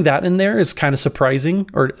having that in there is kind of surprising,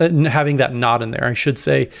 or having that not in there, I should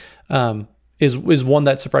say, is one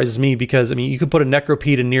that surprises me, because I mean, you can put a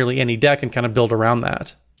Necropede in nearly any deck and kind of build around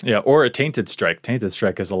that. Yeah, or a Tainted Strike. Tainted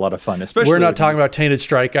Strike is a lot of fun, especially. We're not talking about Tainted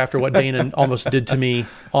Strike after what Dana almost did to me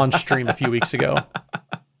on stream a few weeks ago.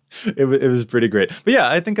 It was pretty great. But yeah,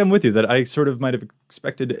 I think I'm with you that I sort of might have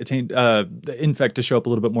expected the Infect to show up a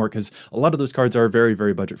little bit more, because a lot of those cards are very,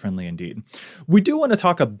 very budget friendly indeed. We do want to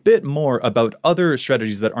talk a bit more about other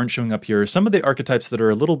strategies that aren't showing up here, some of the archetypes that are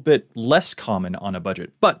a little bit less common on a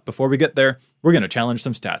budget. But before we get there, we're going to challenge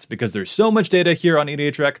some stats, because there's so much data here on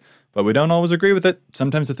EDHREC, but we don't always agree with it.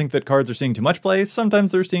 Sometimes I think that cards are seeing too much play,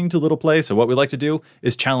 sometimes they're seeing too little play, so what we like to do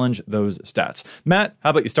is challenge those stats. Matt,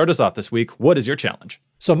 how about you start us off this week? What is your challenge?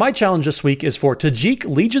 So my challenge this week is for Tajik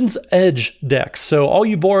Legion's Edge decks. So all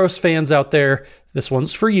you Boros fans out there, this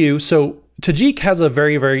one's for you. So Tajik has a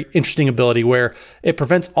very, very interesting ability where it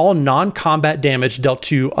prevents all non-combat damage dealt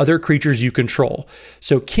to other creatures you control.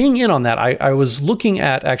 So keying in on that, I was looking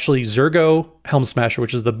at actually Zergo Helm Smasher,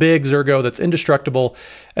 which is the big Zergo that's indestructible.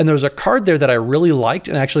 And there's a card there that I really liked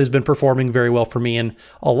and actually has been performing very well for me in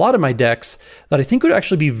a lot of my decks that I think would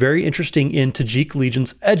actually be very interesting in Tajik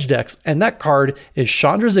Legion's Edge decks. And that card is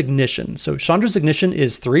Chandra's Ignition. So Chandra's Ignition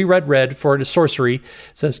is 3 red for a sorcery. It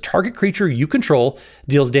says target creature you control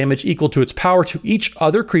deals damage equal to its power to each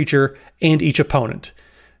other creature and each opponent.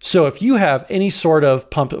 So if you have any sort of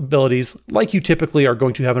pump abilities like you typically are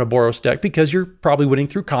going to have in a Boros deck, because you're probably winning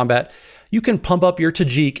through combat, you can pump up your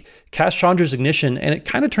Tajik, cast Chandra's Ignition, and it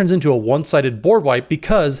kind of turns into a one-sided board wipe,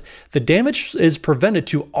 because the damage is prevented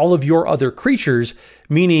to all of your other creatures,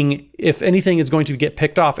 meaning if anything is going to get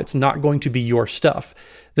picked off, it's not going to be your stuff.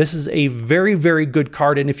 This is a very, very good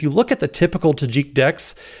card, and if you look at the typical Tajik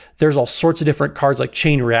decks, there's all sorts of different cards like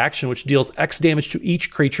Chain Reaction, which deals X damage to each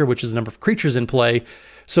creature, which is the number of creatures in play.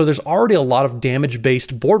 So there's already a lot of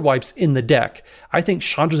damage-based board wipes in the deck. I think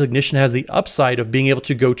Chandra's Ignition has the upside of being able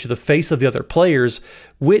to go to the face of the other players,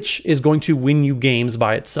 which is going to win you games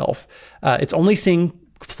by itself. It's only seeing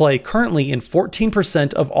play currently in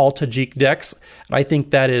 14% of all Tajik decks, and I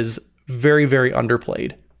think that is very, very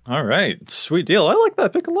underplayed. All right, sweet deal. I like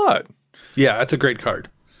that pick a lot. Yeah, that's a great card.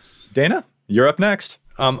 Dana, you're up next.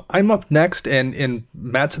 I'm up next, and in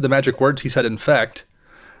Matt said the magic words, he said Infect.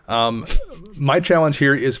 My challenge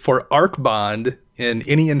here is for Arc Bond in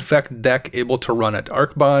any Infect deck able to run it.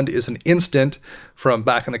 Arc Bond is an instant from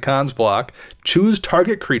back in the cons block. Choose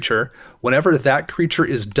target creature. Whenever that creature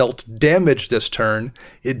is dealt damage this turn,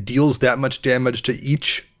 it deals that much damage to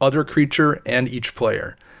each other creature and each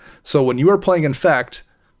player. So when you are playing Infect,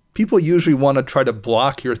 people usually want to try to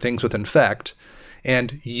block your things with Infect.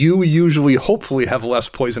 And you usually, hopefully, have less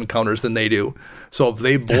poison counters than they do. So if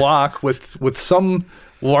they block with some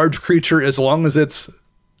large creature, as long as it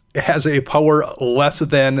has a power less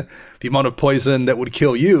than the amount of poison that would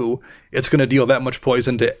kill you, it's going to deal that much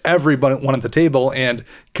poison to everyone at the table, and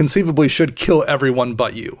conceivably should kill everyone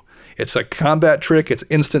but you. It's a combat trick. It's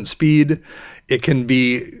instant speed. It can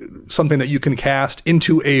be something that you can cast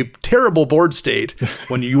into a terrible board state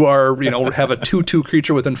when you are, have a 2/2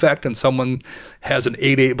 creature with Infect and someone has an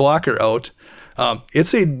 8/8 blocker out.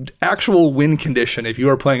 It's an actual win condition if you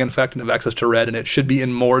are playing Infect and have access to red, and it should be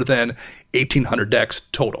in more than 1,800 decks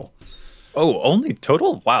total. Oh, only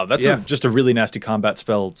total? Wow, that's just a really nasty combat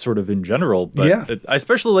spell sort of in general. But I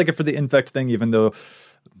especially like it for the infect thing, even though,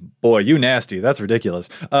 boy, you nasty. That's ridiculous.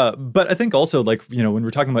 But I think also, like, when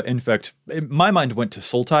we're talking about infect, my mind went to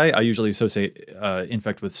Sultai. I usually associate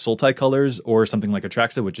infect with Sultai colors or something like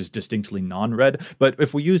Atraxa, which is distinctly non-red. But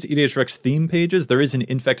if we use EDHREC's theme pages, there is an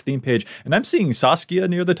infect theme page. And I'm seeing Saskia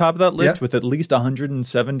near the top of that list with at least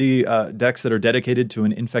 170 decks that are dedicated to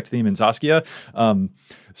an infect theme in Saskia.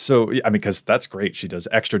 So, I mean, because that's great. She does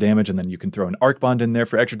extra damage, and then you can throw an Arc Bond in there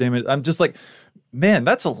for extra damage. I'm just like, man,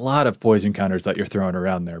 that's a lot of poison counters that you're throwing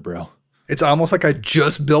around there, bro. It's almost like I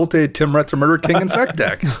just built a Timret the Murder King Infect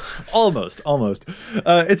deck. Almost.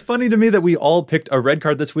 It's funny to me that we all picked a red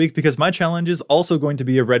card this week because my challenge is also going to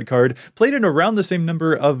be a red card, played in around the same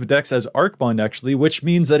number of decks as Arc Bond, actually, which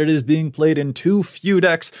means that it is being played in too few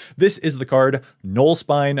decks. This is the card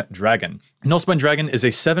Nullspine Dragon. Nullspine Dragon is a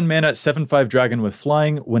 7-mana, 7/5 dragon with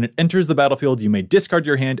flying. When it enters the battlefield, you may discard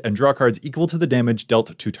your hand and draw cards equal to the damage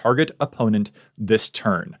dealt to target opponent this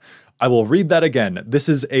turn. I will read that again. This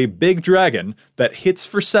is a big dragon that hits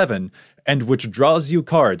for 7 and which draws you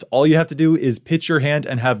cards. All you have to do is pitch your hand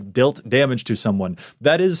and have dealt damage to someone.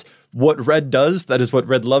 That is what red does. That is what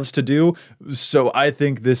red loves to do. So I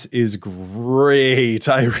think this is great.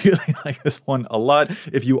 I really like this one a lot.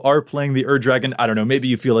 If you are playing the Dragon, I don't know, maybe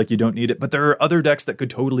you feel like you don't need it, but there are other decks that could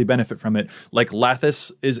totally benefit from it. Like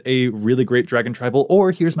Lathis is a really great dragon tribal, or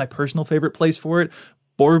here's my personal favorite place for it,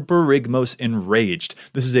 Borborygmos Enraged.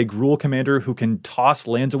 This is a Gruul commander who can toss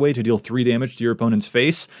lands away to deal 3 damage to your opponent's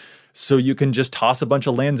face. So you can just toss a bunch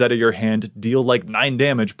of lands out of your hand, deal like 9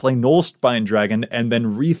 damage, play Nullspine Dragon, and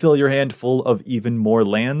then refill your hand full of even more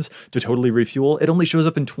lands to totally refuel. It only shows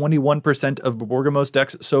up in 21% of Borborygmos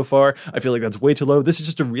decks so far. I feel like that's way too low. This is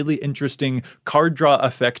just a really interesting card draw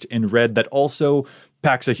effect in red that also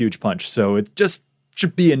packs a huge punch. So it just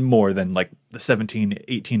should be in more than like the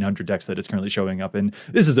 1,800 decks that it's currently showing up in.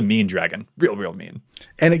 This is a mean dragon. Real mean.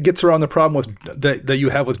 And it gets around the problem with that you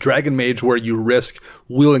have with Dragon Mage, where you risk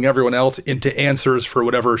wheeling everyone else into answers for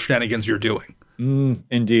whatever shenanigans you're doing.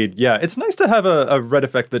 Indeed. Yeah, it's nice to have a red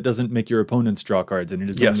effect that doesn't make your opponents draw cards and it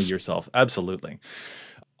is only yourself. Absolutely.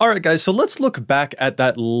 All right, guys, so let's look back at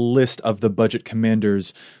that list of the budget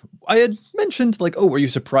commanders. I had mentioned, like, were you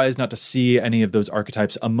surprised not to see any of those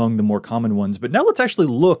archetypes among the more common ones? But now let's actually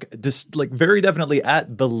look just like very definitely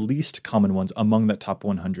at the least common ones among that top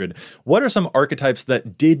 100. What are some archetypes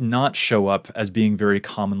that did not show up as being very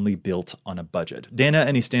commonly built on a budget? Dana,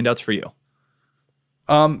 any standouts for you?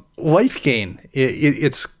 Life gain.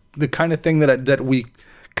 It's the kind of thing that we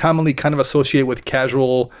commonly kind of associate with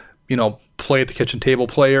casual, play at the kitchen table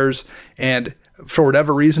players. And for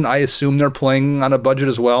whatever reason, I assume they're playing on a budget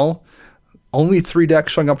as well. Only 3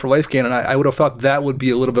 decks showing up for life gain, and I would have thought that would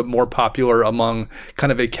be a little bit more popular among kind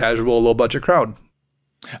of a casual, low-budget crowd.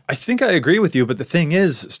 I think I agree with you, but the thing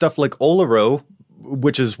is, stuff like Olaro,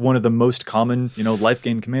 which is one of the most common, life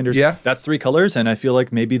gain commanders. Yeah. That's 3 colors, and I feel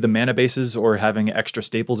like maybe the mana bases or having extra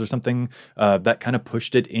staples or something that kind of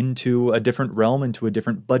pushed it into a different realm, into a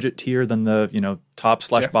different budget tier than the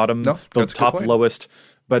top/bottom, the top lowest.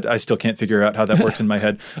 But I still can't figure out how that works in my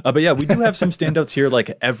head. But yeah, we do have some standouts here,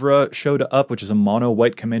 like Evra showed up, which is a mono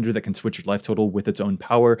white commander that can switch your life total with its own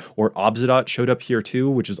power, or Obzidot showed up here too,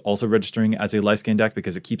 which is also registering as a life gain deck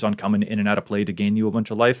because it keeps on coming in and out of play to gain you a bunch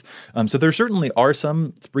of life. So there certainly are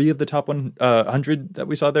some 3 of the top 100 that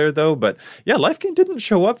we saw there, though. But yeah, life gain didn't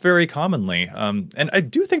show up very commonly. And I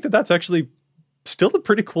do think that that's actually still a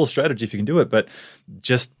pretty cool strategy if you can do it, but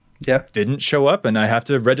just didn't show up, and I have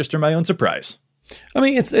to register my own surprise. I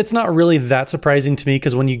mean, it's not really that surprising to me,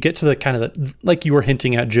 because when you get to the kind of like you were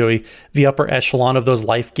hinting at, Joey, the upper echelon of those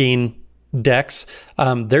life gain decks,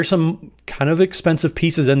 there's some kind of expensive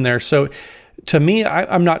pieces in there. So to me,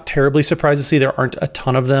 I'm not terribly surprised to see there aren't a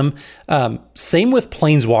ton of them. Same with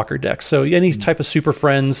Planeswalker decks. So any type of Super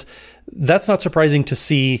Friends, that's not surprising to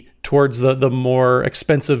see towards the more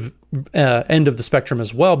expensive end of the spectrum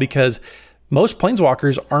as well, because most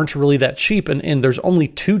Planeswalkers aren't really that cheap, and there's only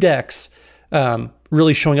 2 decks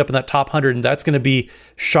really showing up in that top 100, and that's going to be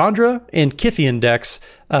Chandra and Kithian decks.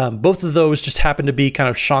 Both of those just happen to be kind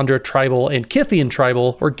of Chandra tribal and Kithian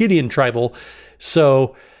tribal, or Gideon tribal.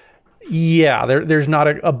 So yeah, there's not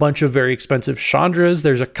a bunch of very expensive Chandras.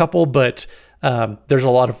 There's a couple, but there's a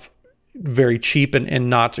lot of very cheap and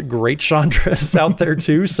not great Chandras out there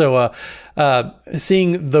too. So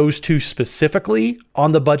seeing those 2 specifically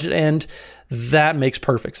on the budget end, that makes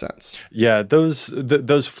perfect sense. Yeah, those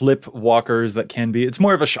flip walkers that can be, it's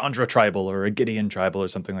more of a Chandra tribal or a Gideon tribal or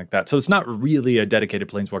something like that. So it's not really a dedicated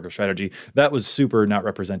planeswalker strategy. That was super not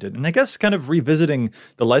represented. And I guess kind of revisiting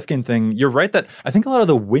the life gain thing, you're right that I think a lot of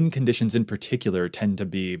the win conditions in particular tend to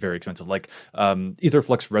be very expensive. Like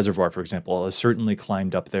Aetherflux Reservoir, for example, has certainly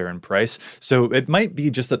climbed up there in price. So it might be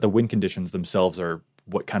just that the win conditions themselves are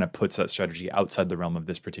what kind of puts that strategy outside the realm of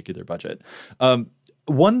this particular budget.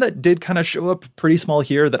 One that did kind of show up pretty small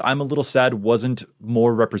here that I'm a little sad wasn't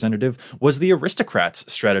more representative was the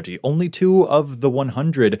Aristocrats strategy. Only 2 of the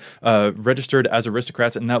 100 registered as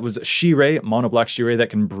Aristocrats, and that was Shirei, Mono Black Shirei that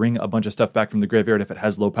can bring a bunch of stuff back from the graveyard if it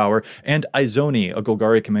has low power, and Izoni, a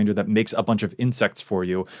Golgari commander that makes a bunch of insects for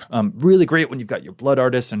you. Really great when you've got your Blood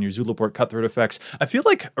Artists and your Zulaport Cutthroat effects. I feel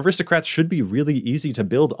like Aristocrats should be really easy to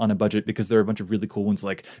build on a budget because there are a bunch of really cool ones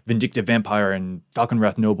like Vindictive Vampire and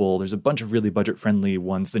Falconwrath Noble. There's a bunch of really budget-friendly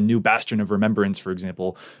ones, the new Bastion of Remembrance, for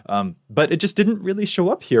example. But it just didn't really show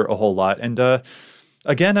up here a whole lot. And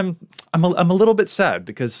again, I'm a little bit sad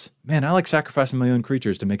because, man, I like sacrificing my own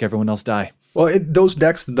creatures to make everyone else die. Well, those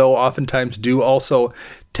decks, though, oftentimes do also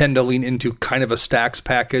tend to lean into kind of a stacks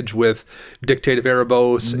package with Dictate of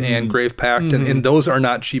Erebos and Grave Pact, and those are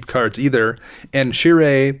not cheap cards either. And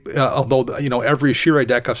Shirei, although every Shirei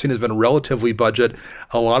deck I've seen has been relatively budget,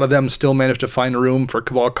 a lot of them still manage to find room for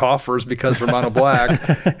Cabal Coffers because they're mono black,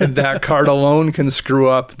 and that card alone can screw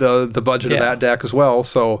up the budget of that deck as well.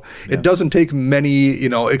 So it doesn't take many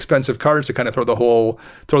expensive cards to kind of throw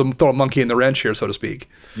a monkey in the wrench here, so to speak.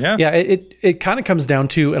 Yeah. It kind of comes down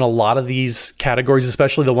to, in a lot of these categories,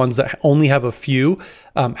 especially the ones that only have a few,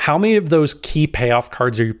 how many of those key payoff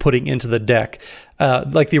cards are you putting into the deck?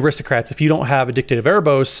 Like the Aristocrats, if you don't have a Dictate of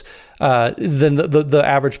Erebos, then the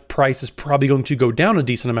average price is probably going to go down a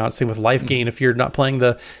decent amount. Same with Life Gain. If you're not playing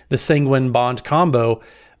the Sanguine Bond combo,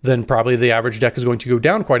 then probably the average deck is going to go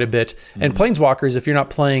down quite a bit. And Planeswalkers, if you're not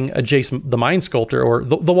playing a Jace the Mind Sculptor, or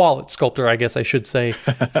the Wallet Sculptor, I guess I should say,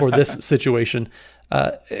 for this situation,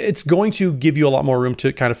 it's going to give you a lot more room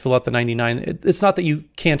to kind of fill out the 99. It's not that you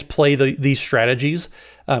can't play these strategies,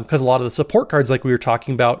 because a lot of the support cards, like we were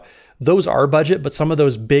talking about, those are budget, but some of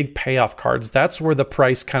those big payoff cards, that's where the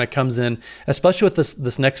price kind of comes in, especially with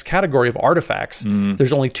this next category of artifacts.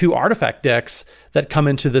 There's only 2 artifact decks that come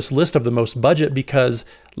into this list of the most budget because,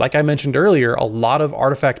 like I mentioned earlier, a lot of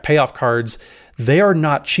artifact payoff cards, they are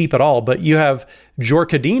not cheap at all. But you have Jor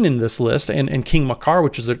Kadeen in this list and King Makar,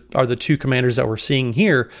 which are the 2 commanders that we're seeing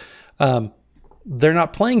here. They're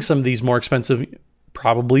not playing some of these more expensive,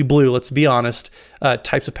 probably blue, let's be honest,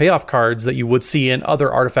 types of payoff cards that you would see in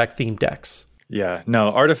other artifact-themed decks. Yeah,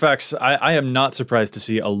 no, artifacts, I am not surprised to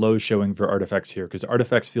see a low showing for artifacts here, because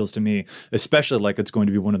artifacts feels to me especially like it's going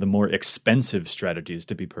to be one of the more expensive strategies,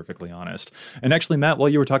 to be perfectly honest. And actually, Matt, while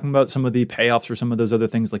you were talking about some of the payoffs for some of those other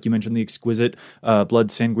things, like you mentioned the Exquisite Blood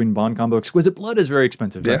Sanguine Bond combo, Exquisite Blood is very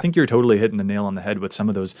expensive. Yeah. I think you're totally hitting the nail on the head with some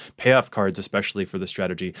of those payoff cards, especially for the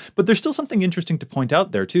strategy. But there's still something interesting to point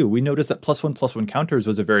out there, too. We noticed that +1/+1 counters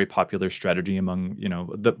was a very popular strategy among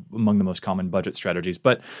the most common budget strategies.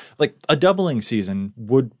 But like a doubling season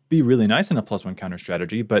would be really nice in a +1 counter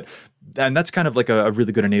strategy, and that's kind of like a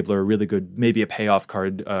really good enabler, a really good, maybe a payoff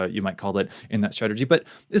card, you might call it, in that strategy. But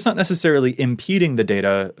it's not necessarily impeding the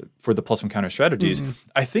data for the +1 counter strategies.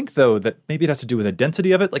 I think, though, that maybe it has to do with the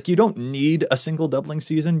density of it. Like, you don't need a single doubling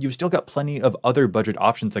season. You've still got plenty of other budget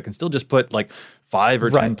options that can still just put like 5 or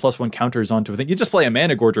 10 +1 counters onto a thing. You just play a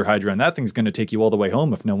Mana Gorger Hydra, and that thing's going to take you all the way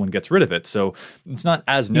home if no one gets rid of it. So it's not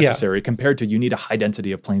as necessary compared to you need a high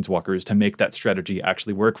density of Planeswalkers to make that strategy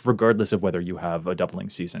actually work, regardless of whether you have a doubling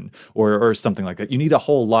season or something like that. You need a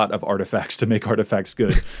whole lot of artifacts to make artifacts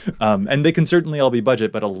good. And they can certainly all be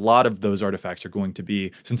budget, but a lot of those artifacts are going to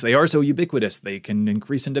be, since they are so ubiquitous, they can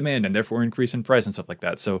increase in demand and therefore increase in price and stuff like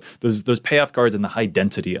that. So those payoff cards and the high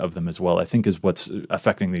density of them as well, I think, is what's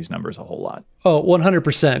affecting these numbers a whole lot. Oh,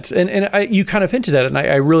 100%. And you kind of hinted at it, and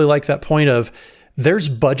I really like that point of, there's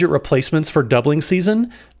budget replacements for doubling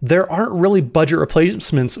season. There aren't really budget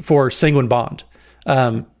replacements for Sanguine Bond.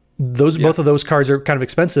 Both of those cards are kind of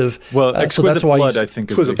expensive. Well, Exquisite so that's why Blood, I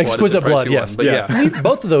think, is Exquisite Blood, yes. But yeah.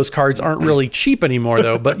 Both of those cards aren't really cheap anymore,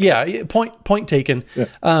 though. But yeah, point taken.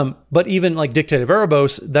 Yeah. But even like Dictate of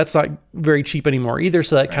Erebos, that's not very cheap anymore either.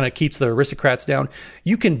 So that kind of keeps the Aristocrats down.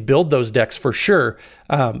 You can build those decks for sure.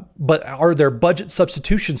 But are there budget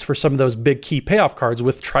substitutions for some of those big key payoff cards?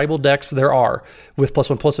 With tribal decks, there are. With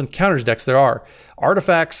 +1/+1 counters decks, there are.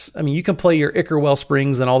 Artifacts, I mean, you can play your Ichor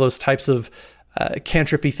Wellsprings and all those types of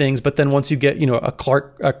cantrippy things, but then once you get a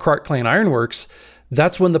Clark Clan Ironworks,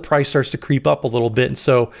 that's when the price starts to creep up a little bit. And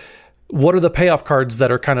so what are the payoff cards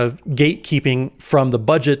that are kind of gatekeeping from the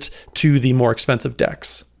budget to the more expensive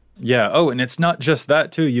decks? Yeah. Oh, and it's not just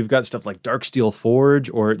that too. You've got stuff like Darksteel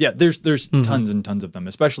Forge, or there's tons and tons of them,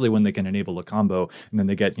 especially when they can enable a combo and then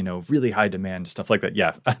they get, really high demand, stuff like that.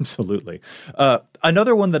 Yeah, absolutely.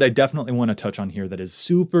 Another one that I definitely want to touch on here that is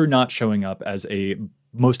super not showing up as a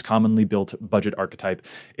most commonly built budget archetype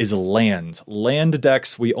is lands. Land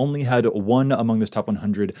decks, we only had one among this top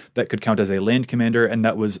 100 that could count as a land commander, and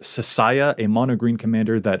that was Sasaya, a mono green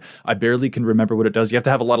commander that I barely can remember what it does. You have to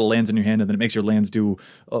have a lot of lands in your hand, and then it makes your lands do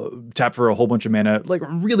tap for a whole bunch of mana. Like,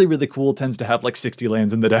 really, really cool. Tends to have like 60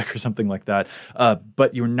 lands in the deck or something like that.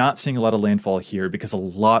 But you're not seeing a lot of landfall here because a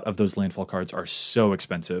lot of those landfall cards are so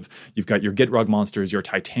expensive. You've got your Gitrog monsters, your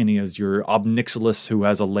Titanias, your Obnixilis, who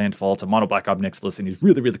has a landfall. It's a mono black Obnixilis, and he's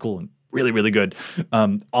really, really cool and really, really good.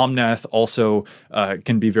 Omnath also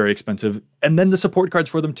can be very expensive. And then the support cards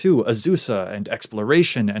for them too, Azusa and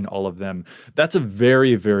Exploration and all of them. That's a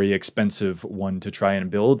very, very expensive one to try and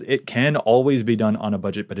build. It can always be done on a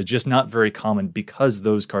budget, but it's just not very common because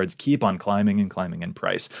those cards keep on climbing and climbing in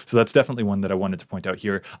price. So that's definitely one that I wanted to point out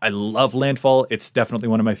here. I love Landfall. It's definitely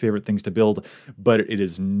one of my favorite things to build, but it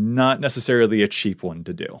is not necessarily a cheap one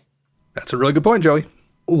to do. That's a really good point, Joey.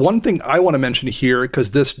 One thing I want to mention here,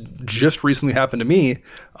 because this just recently happened to me,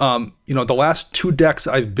 the last two decks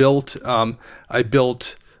I've built, I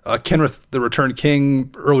built Kenrith the Returned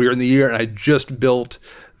King earlier in the year, and I just built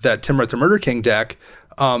that Timrith the Murder King deck.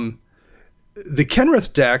 The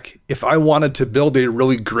Kenrith deck, if I wanted to build a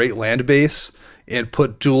really great land base and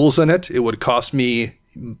put duels in it, it would cost me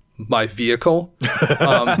my vehicle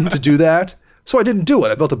to do that. So I didn't do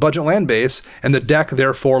it. I built a budget land base, and the deck,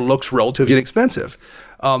 therefore, looks relatively inexpensive.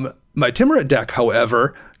 My Timurit deck,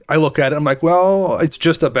 however, I look at it, I'm like, well, it's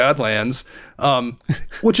just a Badlands,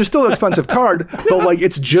 which is still an expensive card, but like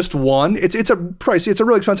it's just one. It's a pricey. It's a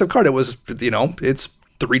really expensive card. It was, it's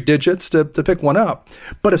 3 digits to pick one up,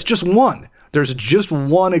 but it's just one. There's just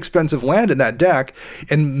one expensive land in that deck,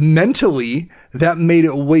 and mentally, that made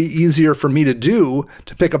it way easier for me to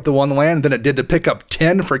pick up the one land than it did to pick up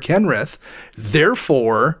 10 for Kenrith.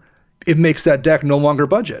 Therefore, it makes that deck no longer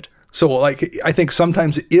budget. So, like, I think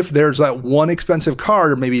sometimes if there's that one expensive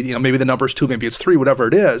card, or maybe the number's 2, maybe it's 3, whatever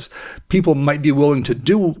it is, people might be willing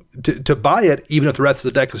to buy it, even if the rest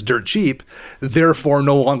of the deck is dirt cheap, therefore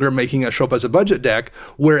no longer making it show up as a budget deck.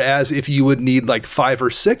 Whereas if you would need like 5 or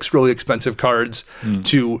 6 really expensive cards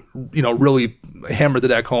to, really hammer the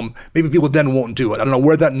deck home, maybe people then won't do it. I don't know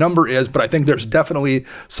where that number is, but I think there's definitely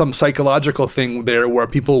some psychological thing there where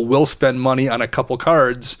people will spend money on a couple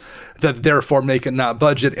cards that therefore make it not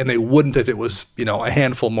budget, and they wouldn't if it was, a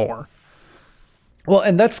handful more. Well,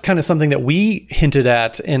 and that's kind of something that we hinted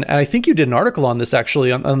at, and I think you did an article on this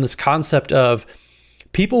actually, on this concept of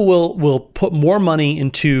people will put more money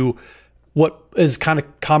into what is kind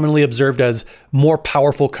of commonly observed as more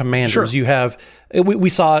powerful commanders. Sure. You have, we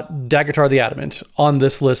saw Daggertar the Adamant on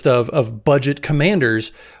this list of budget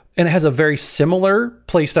commanders, and it has a very similar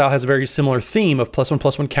playstyle, has a very similar theme of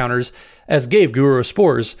 +1/+1 counters as Gave, Guru of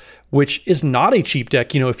Spores, which is not a cheap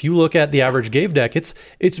deck. If you look at the average Gave deck,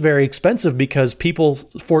 it's very expensive because people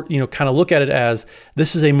kind of look at it as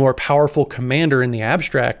this is a more powerful commander in the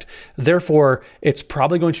abstract. Therefore, it's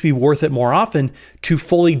probably going to be worth it more often to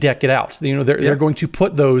fully deck it out. They're going to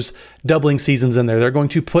put those doubling seasons in there. They're going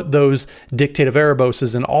to put those Dictate of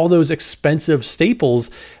Ereboses and all those expensive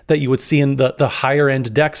staples that you would see in the higher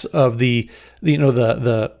end decks of the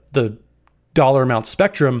dollar amount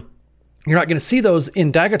spectrum. You're not going to see those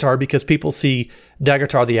in Daggertar because people see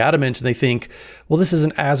Daggertar the Adamant and they think, well, this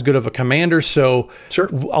isn't as good of a commander, so sure,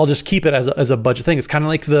 I'll just keep it as a budget thing. It's kind of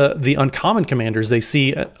like the uncommon commanders. They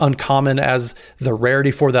see uncommon as the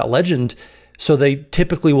rarity for that legend, so they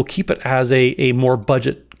typically will keep it as a more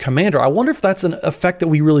budget commander. I wonder if that's an effect that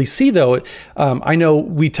we really see, though. I know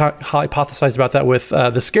we hypothesized about that with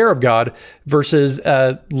the Scarab God versus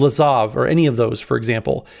Lazav or any of those, for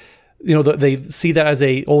example. They see that as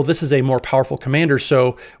this is a more powerful commander,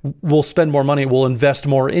 so we'll spend more money, we'll invest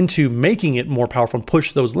more into making it more powerful and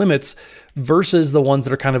push those limits versus the ones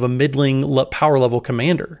that are kind of a middling power level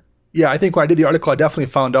commander. Yeah, I think when I did the article, I definitely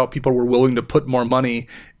found out people were willing to put more money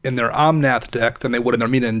in their Omnath deck than they would in their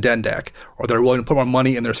Mina and Den deck, or they're willing to put more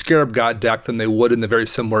money in their Scarab God deck than they would in the very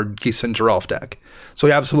similar Geese and Geralf deck. So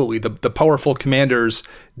yeah, absolutely, the powerful commanders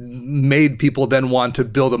made people then want to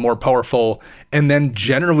build a more powerful and then,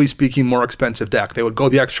 generally speaking, more expensive deck. They would go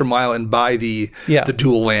the extra mile and buy the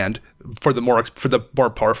dual land for the more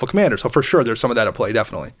powerful commander. So for sure, there's some of that at play,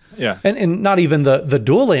 definitely. Yeah, and not even the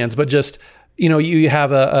dual lands, but just you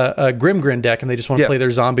have a Grimgrin deck and they just want to play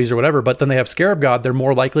their zombies or whatever, but then they have Scarab God, they're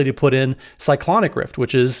more likely to put in Cyclonic Rift,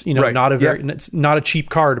 which is, it's not a cheap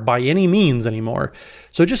card by any means anymore.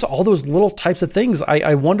 So just all those little types of things.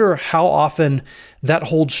 I wonder how often that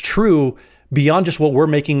holds true beyond just what we're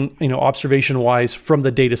making, observation-wise from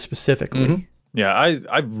the data specifically. Mm-hmm. Yeah,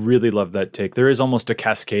 I really love that take. There is almost a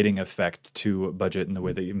cascading effect to budget in the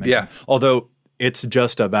way that you mentioned. Yeah. Although "it's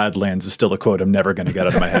just a Badlands" is still a quote I'm never going to get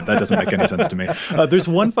out of my head. That doesn't make any sense to me. There's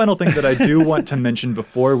one final thing that I do want to mention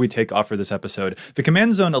before we take off for this episode. The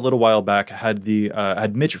Command Zone a little while back had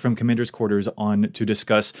Mitch from Commander's Quarters on to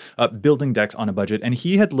discuss building decks on a budget, and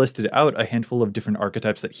he had listed out a handful of different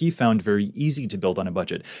archetypes that he found very easy to build on a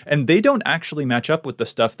budget. And they don't actually match up with the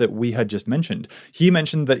stuff that we had just mentioned. He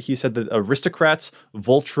said that Aristocrats,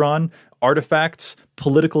 Voltron, Artifacts,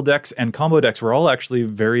 political decks, and combo decks were all actually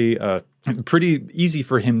very pretty easy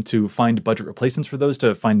for him to find budget replacements for those,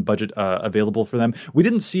 to find budget available for them. We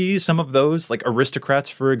didn't see some of those, like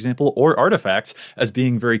Aristocrats, for example, or Artifacts, as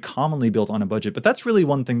being very commonly built on a budget. But that's really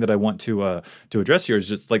one thing that I want to address here, is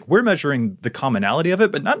just like we're measuring the commonality of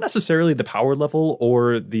it, but not necessarily the power level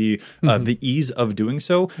or the ease of doing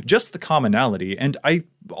so, just the commonality. And I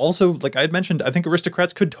also, like I had mentioned, I think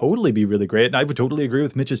Aristocrats could totally be really great. And I would totally agree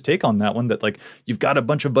with Mitch's take on that one, that like you've got a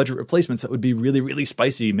bunch of budget replacements that would be really, really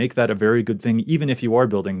spicy, make that a very good thing, even if you are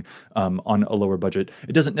building on a lower budget.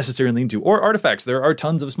 It doesn't necessarily need to. Or Artifacts. There are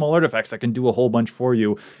tons of small artifacts that can do a whole bunch for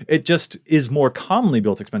you. It just is more commonly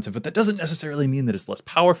built expensive, but that doesn't necessarily mean that it's less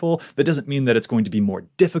powerful. That doesn't mean that it's going to be more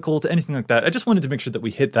difficult, anything like that. I just wanted to make sure that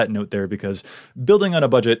we hit that note there, because building on a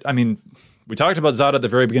budget, I mean, we talked about Zada at the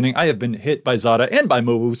very beginning. I have been hit by Zada and by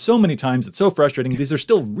Mobu so many times. It's so frustrating. These are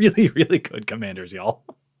still really, really good commanders, y'all.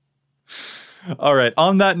 All right.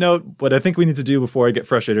 On that note, what I think we need to do before I get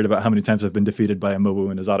frustrated about how many times I've been defeated by a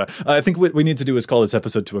Mobu and a Zada, I think what we need to do is call this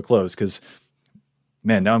episode to a close, because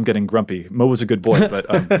man, now I'm getting grumpy. Mo was a good boy, but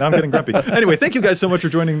now I'm getting grumpy. Anyway, thank you guys so much for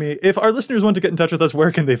joining me. If our listeners want to get in touch with us,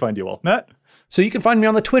 where can they find you all? Matt? So you can find me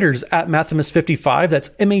on the Twitters at Mathimus55. That's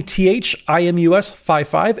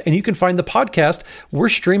MATHIMUS55. And you can find the podcast. We're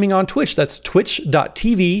streaming on Twitch. That's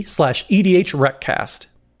twitch.tv/EDHRECast.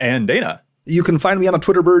 And Dana? You can find me on the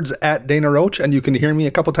Twitter birds at Dana Roach, and you can hear me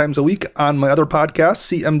a couple times a week on my other podcast,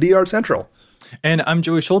 CMDR Central. And I'm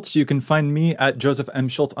Joey Schultz. You can find me at Joseph M.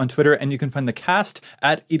 Schultz on Twitter, and you can find the cast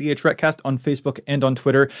at EDHRECast on Facebook and on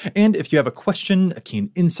Twitter. And if you have a question, a keen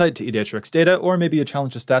insight to EDHREC's data, or maybe a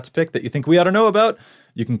challenge to stats pick that you think we ought to know about,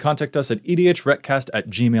 you can contact us at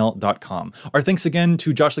edhrecast@gmail.com. Our thanks again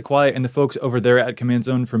to Josh Lequai and the folks over there at Command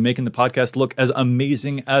Zone for making the podcast look as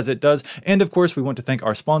amazing as it does. And of course, we want to thank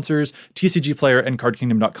our sponsors, TCG Player and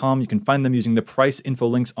CardKingdom.com. You can find them using the price info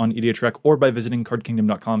links on EDHREC or by visiting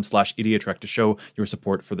cardkingdom.com/EDHREC to show your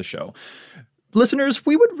support for the show. Listeners,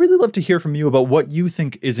 we would really love to hear from you about what you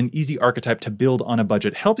think is an easy archetype to build on a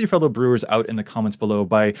budget. Help your fellow brewers out in the comments below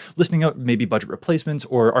by listing out maybe budget replacements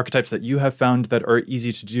or archetypes that you have found that are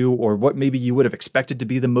easy to do, or what maybe you would have expected to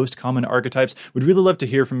be the most common archetypes. We'd really love to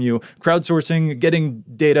hear from you. Crowdsourcing, getting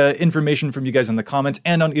data, information from you guys in the comments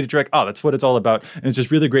and on EDHREC. That's what it's all about. And it's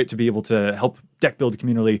just really great to be able to help deck build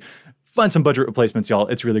community find some budget replacements, y'all.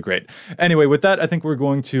 It's really great. Anyway, with that, I think we're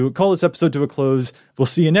going to call this episode to a close. We'll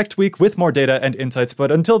see you next week with more data and insights.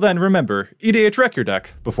 But until then, remember, EDHREC your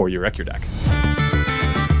deck before you wreck your deck.